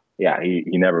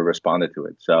never responded to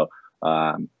it. So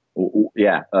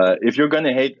Yeah, if you're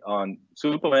gonna hate on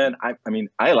Superman, I mean,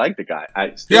 I like the guy. I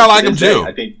Yeah, still I to like him this day, too.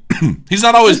 I think He's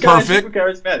not always this guy is super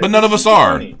perfect, charismatic. but none of He's us super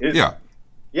are. funny. Yeah.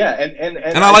 Yeah, and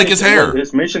And I I like think his hair.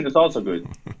 his mission is also good.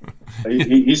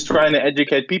 He's trying to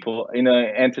educate people in an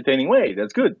entertaining way.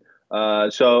 That's good.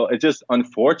 So it's just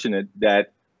unfortunate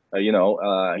that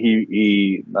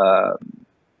he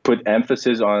put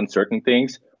emphasis on certain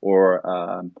things, or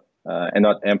and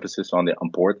not emphasis on the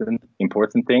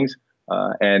important things,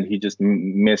 and he just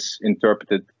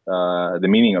misinterpreted the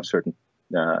meaning of certain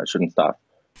stuff.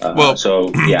 Well, So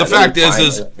yeah, the that was fact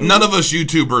is, fine. none of us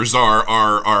YouTubers are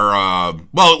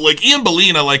well, like Ian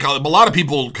Bellina, like a lot of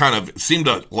people kind of seem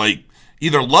to like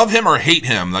either love him or hate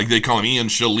him. Like they call him Ian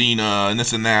Shalina and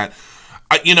this and that.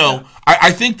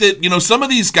 I think that, some of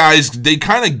these guys, they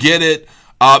kind of get it,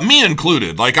 me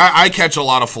included. Like, I catch a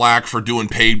lot of flack for doing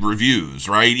paid reviews,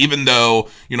 right? Even though,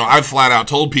 I've flat out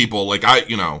told people, like,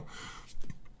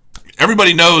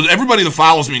 everybody that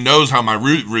follows me knows how my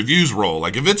reviews roll.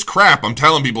 Like, if it's crap, I'm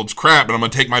telling people it's crap, and I'm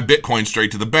going to take my Bitcoin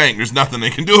straight to the bank. There's nothing they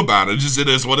can do about it. It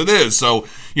is what it is. So,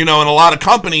 in a lot of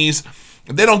companies,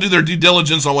 they don't do their due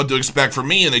diligence on what to expect from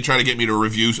me, and they try to get me to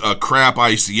review a crap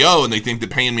ICO, and they think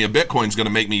that paying me a Bitcoin is going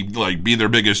to make me like be their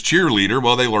biggest cheerleader.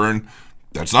 Well, they learn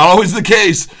that's not always the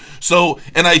case. So,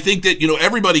 and I think that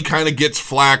everybody kind of gets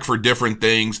flack for different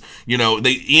things.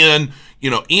 Ian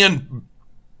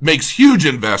makes huge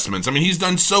investments. I mean, he's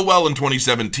done so well in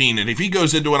 2017, and if he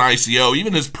goes into an ICO,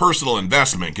 even his personal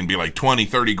investment can be like 20,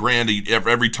 30 grand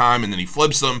every time, and then he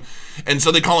flips them, and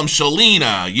so they call him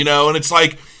Shalina, and it's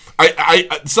like.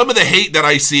 I some of the hate that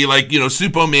I see, like,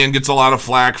 Supo Man gets a lot of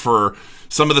flack for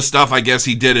some of the stuff I guess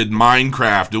he did in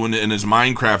Minecraft, doing it in his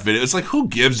Minecraft video. It's like, who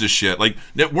gives a shit? Like,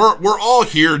 we're all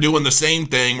here doing the same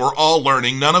thing. We're all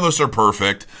learning. None of us are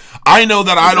perfect. I know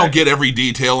that I don't get every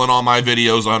detail in all my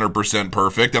videos 100%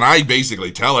 perfect, and I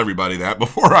basically tell everybody that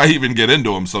before I even get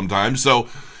into them sometimes. So,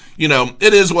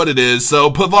 it is what it is.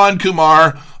 So, Pavan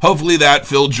Kumar, hopefully that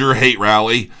filled your hate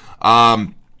rally.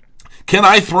 Can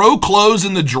I throw clothes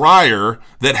in the dryer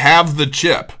that have the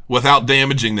chip without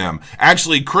damaging them?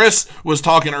 Actually, Chris was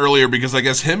talking earlier because I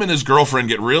guess him and his girlfriend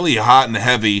get really hot and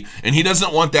heavy, and he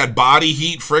doesn't want that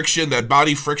body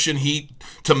friction heat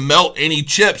to melt any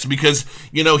chips because,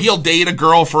 he'll date a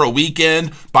girl for a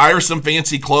weekend, buy her some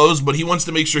fancy clothes, but he wants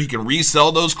to make sure he can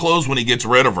resell those clothes when he gets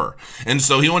rid of her. And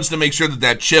so he wants to make sure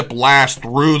that chip lasts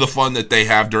through the fun that they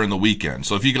have during the weekend.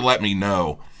 So if you could let me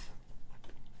know.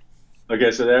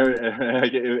 Okay, so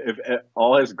if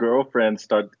all his girlfriends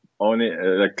start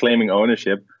claiming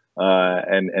ownership,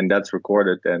 and that's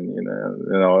recorded, then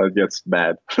it gets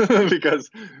bad because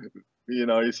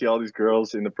you see all these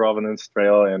girls in the Provenance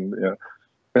Trail, and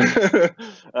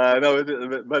no,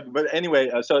 but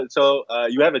anyway, so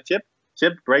you have a chip.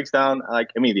 Chip breaks down like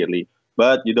immediately,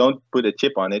 but you don't put a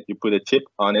chip on it. You put a chip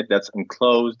on it that's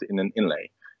enclosed in an inlay,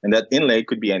 and that inlay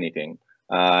could be anything.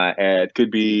 It could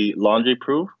be laundry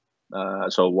proof.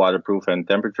 So waterproof and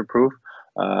temperature proof,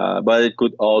 but it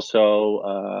could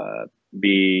also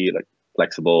be like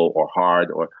flexible or hard,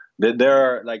 or there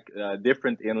are like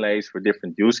different inlays for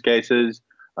different use cases.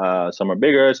 Some are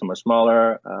bigger, some are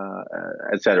smaller,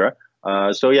 etc.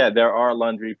 So yeah, there are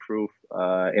laundry proof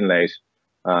inlays.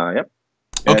 Yep.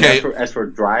 And Okay. as for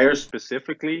dryers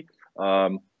specifically,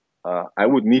 I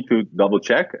would need to double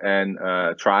check and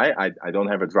try. I don't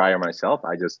have a dryer myself.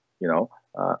 I just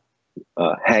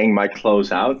hang my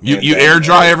clothes out. You air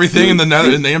dry everything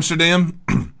in Amsterdam?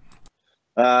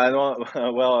 No,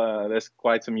 well, there's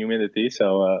quite some humidity,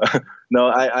 so no.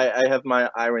 I have my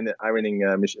ironing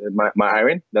machine, my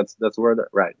iron. That's the word,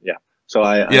 right? Yeah. So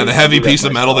the heavy piece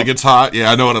of metal that gets hot.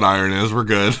 Yeah, I know what an iron is. We're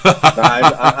good.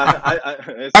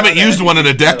 I haven't used one in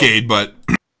a decade, but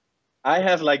I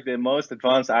have like the most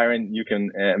advanced iron you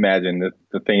can imagine.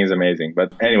 The thing is amazing.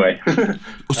 But anyway,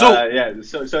 so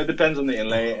it depends on the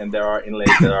inlay, and there are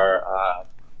inlays that are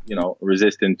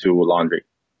resistant to laundry.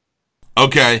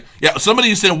 Okay, yeah.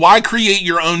 Somebody said, why create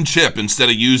your own chip instead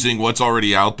of using what's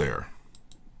already out there?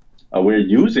 We're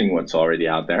using what's already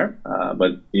out there,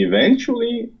 but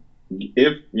eventually,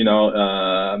 if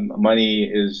money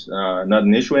is not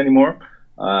an issue anymore,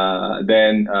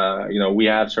 then we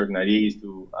have certain ideas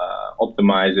to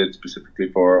optimize it specifically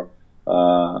for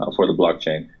the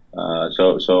blockchain.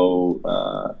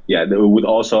 That would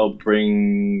also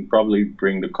probably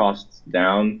bring the costs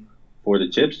down for the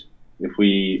chips if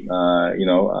we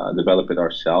develop it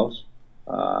ourselves.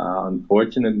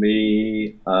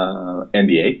 Unfortunately,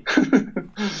 NDA.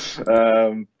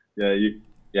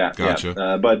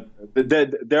 Gotcha. But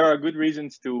there are good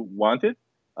reasons to want it.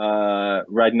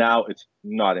 Right now, it's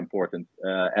not important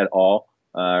at all.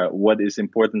 What is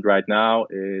important right now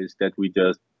is that we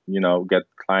just, get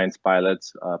clients,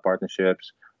 pilots,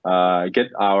 partnerships,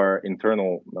 get our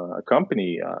internal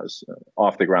company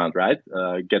off the ground, right?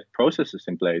 Get processes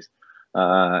in place,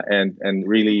 and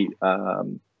really,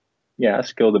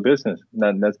 scale the business.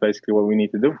 That's basically what we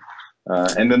need to do,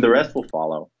 and then the rest will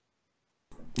follow.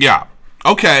 Yeah.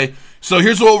 Okay. So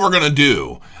here's what we're gonna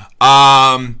do.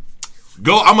 Go.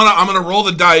 I'm gonna roll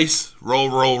the dice.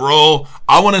 Roll.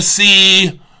 I want to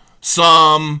see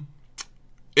some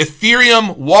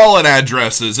Ethereum wallet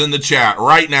addresses in the chat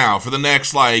right now for the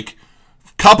next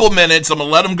couple minutes. I'm gonna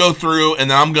let them go through,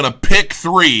 and then I'm gonna pick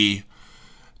 3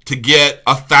 to get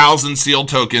 1,000 seal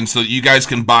tokens so that you guys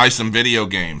can buy some video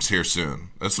games here soon.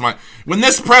 That's when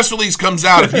this press release comes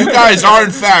out. If you guys are in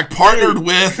fact partnered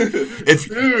with,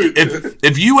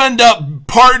 if you end up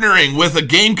partnering with a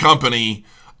game company,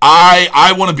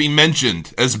 I want to be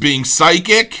mentioned as being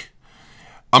psychic,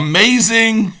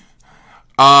 amazing,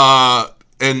 and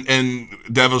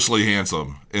devilishly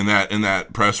handsome in that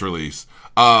press release.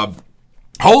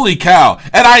 Holy cow!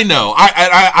 And I know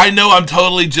I'm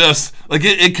totally just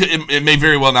it may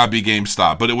very well not be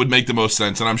GameStop, but it would make the most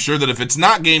sense. And I'm sure that if it's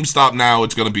not GameStop now,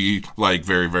 it's going to be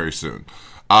very, very soon.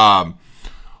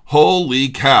 Holy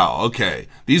cow! Okay,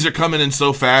 these are coming in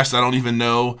so fast. I don't even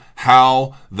know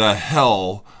how the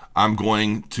hell I'm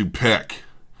going to pick.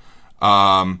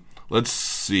 Let's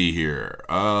see here.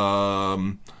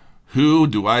 Who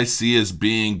do I see as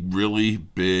being really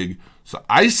big? So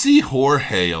I see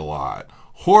Jorge a lot.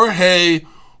 Jorge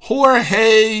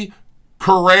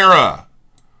Carrera.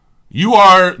 You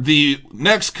are the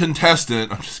next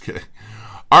contestant. I'm just kidding.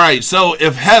 All right, so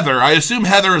if Heather, I assume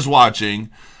Heather is watching,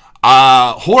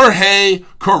 Jorge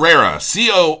Carrera,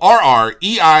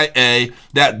 Correia,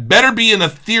 that better be an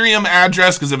Ethereum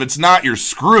address, because if it's not, you're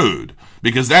screwed,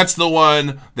 because that's the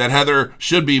one that Heather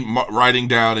should be writing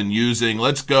down and using.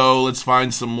 Let's go. Let's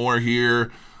find some more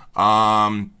here.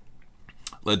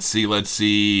 Let's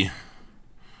see.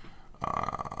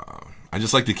 I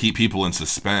just like to keep people in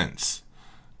suspense,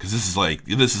 because this is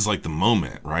like the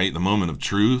moment, right? The moment of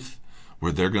truth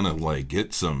where they're gonna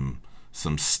get some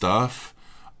stuff.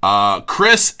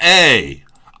 Chris A.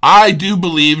 I do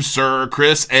believe, sir,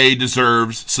 Chris A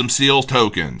deserves some seal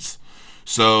tokens.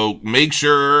 So make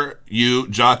sure you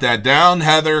jot that down,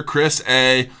 Heather. Chris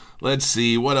A. Let's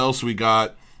see what else we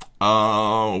got.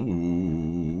 One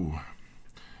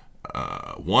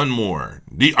more.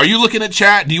 Are you looking at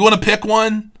chat? Do you want to pick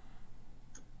one?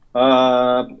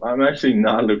 I'm actually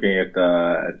not looking at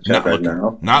chat right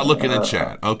now. Not looking at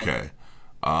chat. Okay.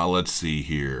 Let's see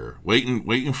here.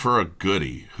 Waiting for a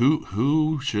goodie.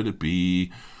 Who should it be?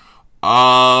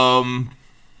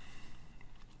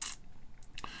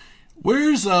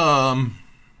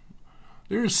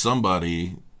 There's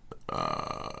somebody.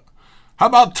 How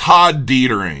about Todd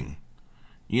Dietering?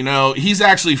 He's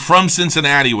actually from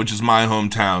Cincinnati, which is my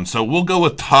hometown. So we'll go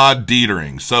with Todd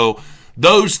Dietering. So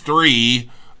those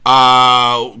 3,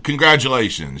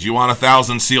 congratulations. You want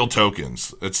 1,000 seal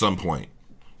tokens at some point.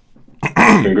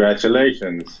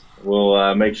 Congratulations.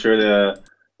 We'll make sure to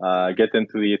get them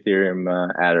to the Ethereum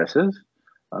addresses.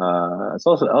 It's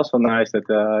also nice that,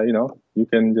 you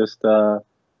can just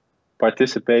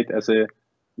participate as a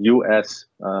U.S.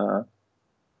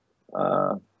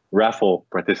 Raffle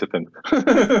participant.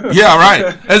 Yeah,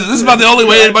 right. This is about the only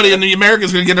way anybody in the Americas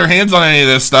is going to get their hands on any of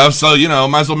this stuff. So,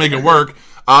 might as well make it work.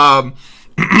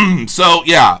 So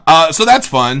that's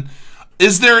fun.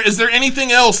 Is there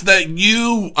anything else that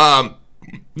you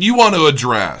want to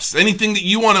address? Anything that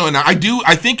you want to announce?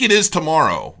 I think it is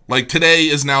tomorrow. Today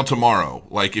is now tomorrow.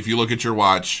 If you look at your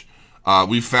watch,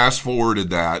 we've fast forwarded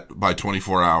that by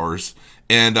 24 hours.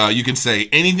 And you can say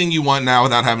anything you want now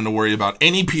without having to worry about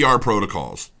any PR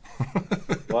protocols.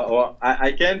 Well,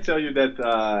 I can tell you that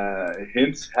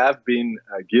hints have been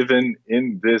given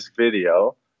in this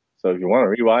video. So if you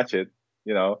want to rewatch it,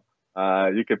 you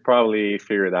could probably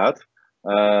figure it out.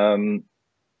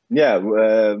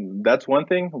 That's one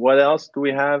thing. What else do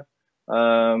we have?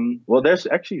 Well, there's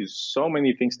actually so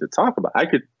many things to talk about. I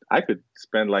could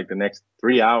spend the next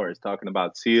 3 hours talking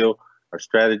about Seal, our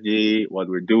strategy, what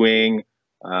we're doing,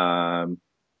 why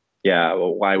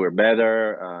we're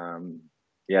better.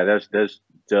 There's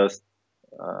just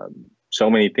so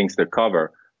many things to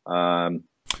cover.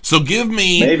 So give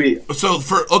me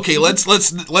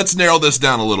let's narrow this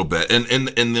down a little bit in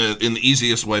the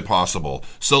easiest way possible.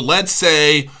 So let's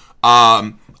say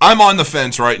I'm on the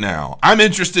fence right now. I'm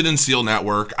interested in Seal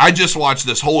Network. I just watched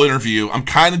this whole interview. I'm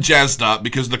kind of jazzed up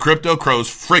because the Crypto Crow's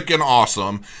freaking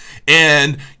awesome.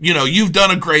 And, you know, you've done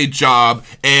a great job.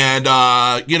 And,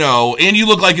 you know, and you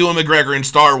look like Ewan McGregor in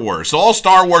Star Wars. So all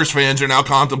Star Wars fans are now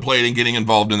contemplating getting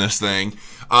involved in this thing.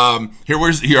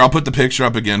 Here, I'll put the picture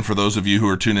up again for those of you who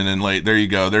are tuning in late. There you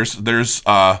go. There's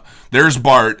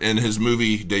Bart in his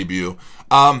movie debut.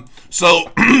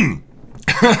 So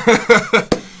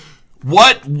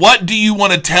what do you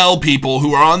want to tell people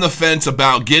who are on the fence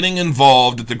about getting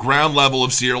involved at the ground level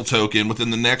of Seal Token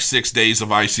within the next 6 days of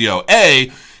ICO?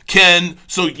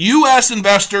 So U.S.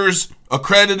 investors,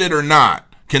 accredited or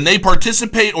not, can they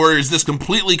participate, or is this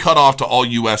completely cut off to all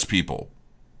U.S. people?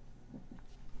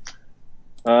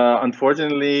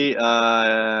 Unfortunately,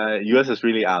 US is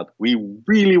really out. We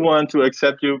really want to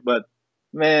accept you, but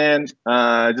man,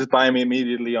 just buy me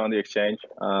immediately on the exchange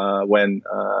when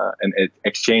an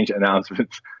exchange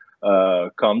announcement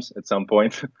comes at some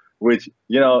point. Which,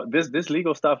 you know, this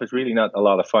legal stuff is really not a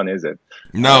lot of fun, is it?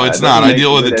 No, it's not. I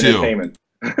deal with it too.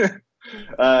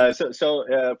 So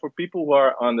for people who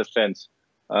are on the fence,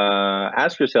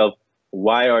 ask yourself,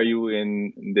 why are you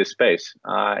in this space?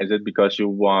 Is it because you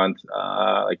want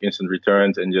like instant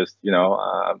returns and just, you know,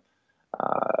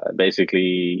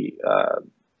 basically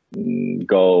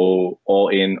go all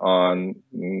in on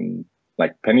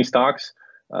like penny stocks?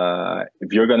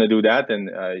 If you're going to do that, then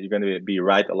you're going to be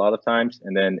right a lot of times,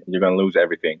 and then you're going to lose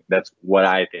everything. That's what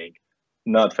I think.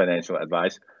 Not financial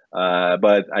advice,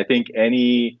 but I think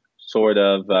any sort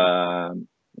of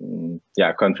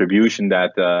contribution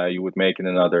that you would make in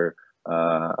another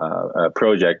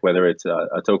project, whether it's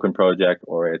a token project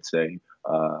or it's a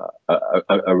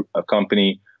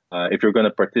company, if you're going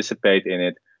to participate in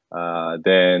it,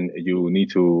 then you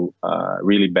need to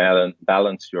really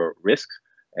balance your risks.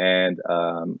 And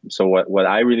so what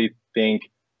I really think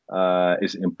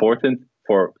is important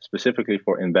for specifically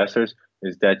for investors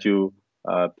is that you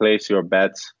place your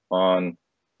bets on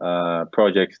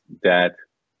projects that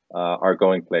are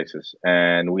going places.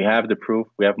 And we have the proof,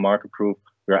 we have market proof.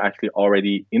 We're actually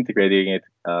already integrating it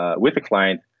with a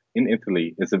client in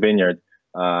Italy. It's a vineyard.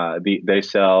 They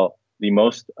sell the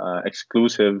most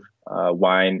exclusive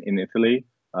wine in Italy.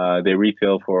 They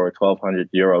retail for 1,200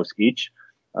 euros each.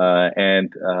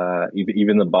 And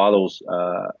even the bottles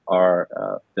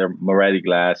they're Moretti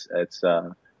glass. It's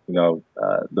the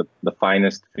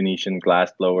finest Venetian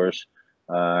glass blowers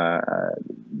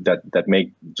that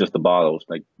make just the bottles.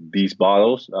 Like these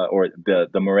bottles or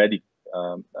the Moretti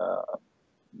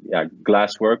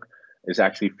glasswork is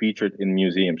actually featured in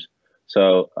museums.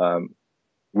 So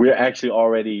we're actually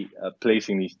already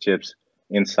placing these chips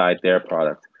inside their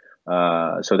product.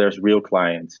 So there's real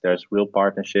clients, there's real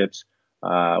partnerships.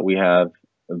 We have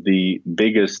the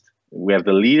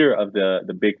leader of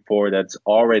the big four that's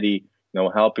already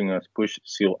helping us push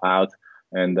Seal out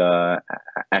and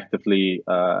actively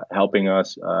helping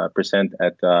us present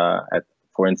at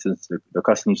for instance the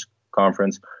customs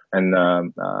conference and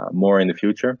more in the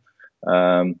future.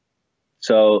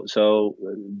 So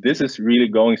this is really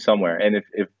going somewhere. And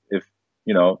if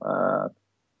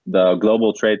the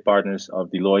global trade partners of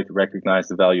Deloitte recognize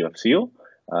the value of Seal,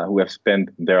 who have spent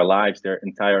their lives, their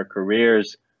entire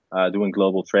careers doing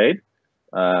global trade,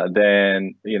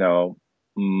 then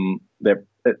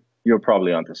you're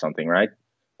probably onto something, right?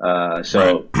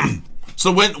 So. Right.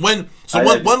 So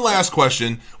one last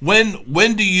question.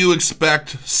 When do you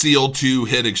expect Seal to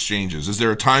hit exchanges? Is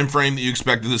there a time frame that you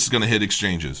expect that this is going to hit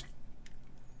exchanges?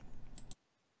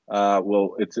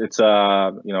 Well, it's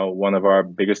one of our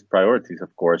biggest priorities,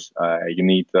 of course. You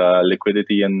need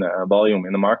liquidity and volume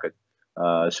in the market.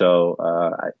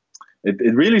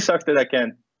 It really sucks that I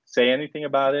can't say anything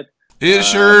about it. It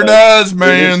sure does,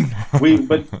 man.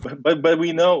 But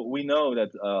we know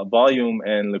that volume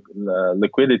and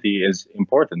liquidity is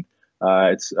important.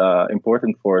 It's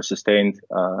important for sustained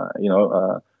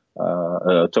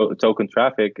token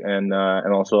traffic and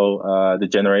also the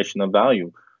generation of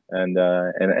value. And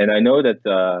I know that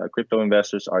crypto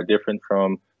investors are different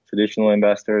from traditional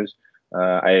investors.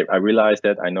 I realize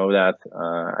that. I know that.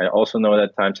 I also know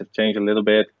that times have changed a little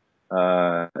bit.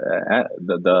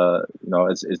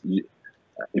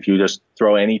 If you just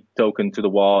throw any token to the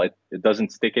wall, it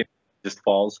doesn't stick, it just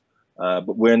falls.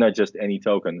 But we're not just any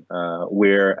token.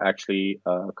 We're actually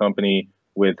a company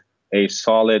with a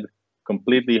solid,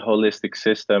 completely holistic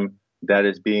system that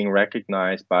is being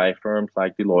recognized by firms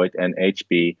like Deloitte and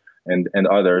HP and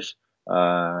others.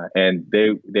 And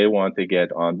they want to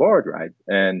get on board, right?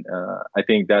 And I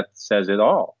think that says it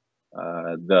all.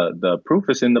 The proof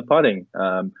is in the pudding.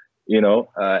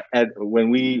 when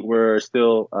we were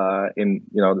still in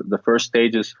the first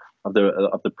stages of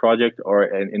the project, or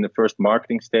in the first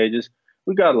marketing stages,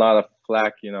 we got a lot of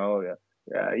flack.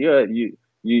 Yeah,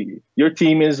 your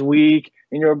team is weak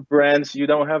in your brands. You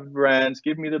don't have brands.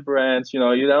 Give me the brands. You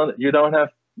don't have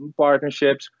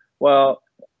partnerships. Well,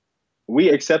 we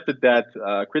accepted that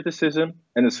criticism,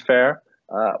 and it's fair.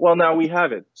 Well, now we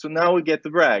have it, so now we get to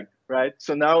brag, right?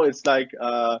 So now it's like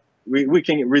we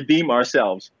can redeem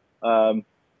ourselves.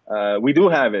 We do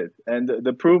have it, and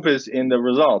the proof is in the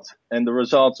results, and the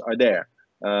results are there.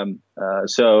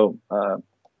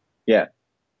 Yeah,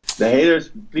 the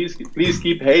haters, please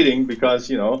keep hating,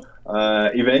 because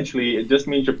eventually it just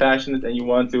means you're passionate and you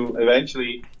want to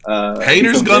eventually.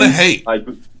 Haters gonna hate.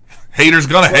 Haters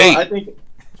gonna hate. I think.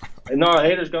 No,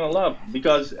 haters gonna love,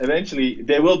 because eventually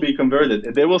they will be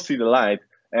converted. They will see the light,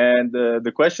 and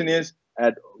the question is,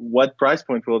 at what price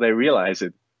point will they realize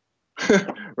it?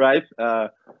 Right?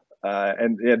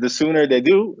 And yeah, the sooner they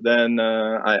do, then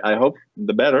I hope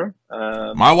the better.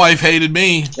 My wife hated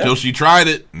me till she tried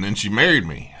it, and then she married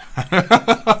me.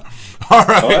 All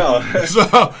right. Well.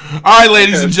 All right,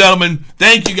 ladies and gentlemen,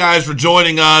 thank you guys for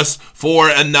joining us for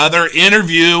another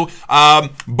interview.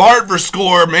 Bart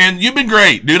Verschoor, man, you've been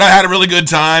great, dude. I had a really good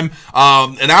time.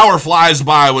 An hour flies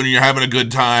by when you're having a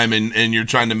good time and you're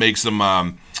trying to make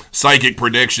some psychic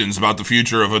predictions about the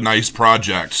future of a nice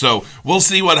project. So we'll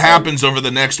see what happens over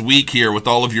the next week here with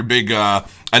all of your big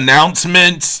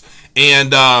announcements.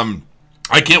 And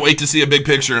I can't wait to see a big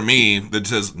picture of me that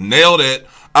says "nailed it."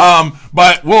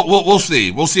 But we'll see.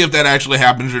 We'll see if that actually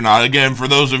happens or not. Again, for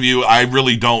those of you, I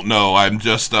really don't know. I'm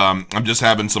just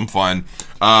having some fun.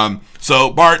 So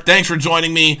Bart, thanks for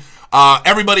joining me.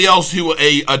 Everybody else who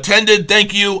attended,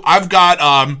 thank you. I've got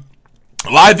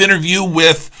live interview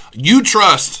with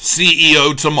UTrust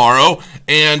CEO tomorrow,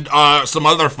 and some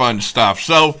other fun stuff.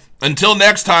 So until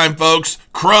next time, folks,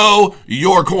 crow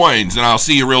your coins, and I'll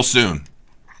see you real soon.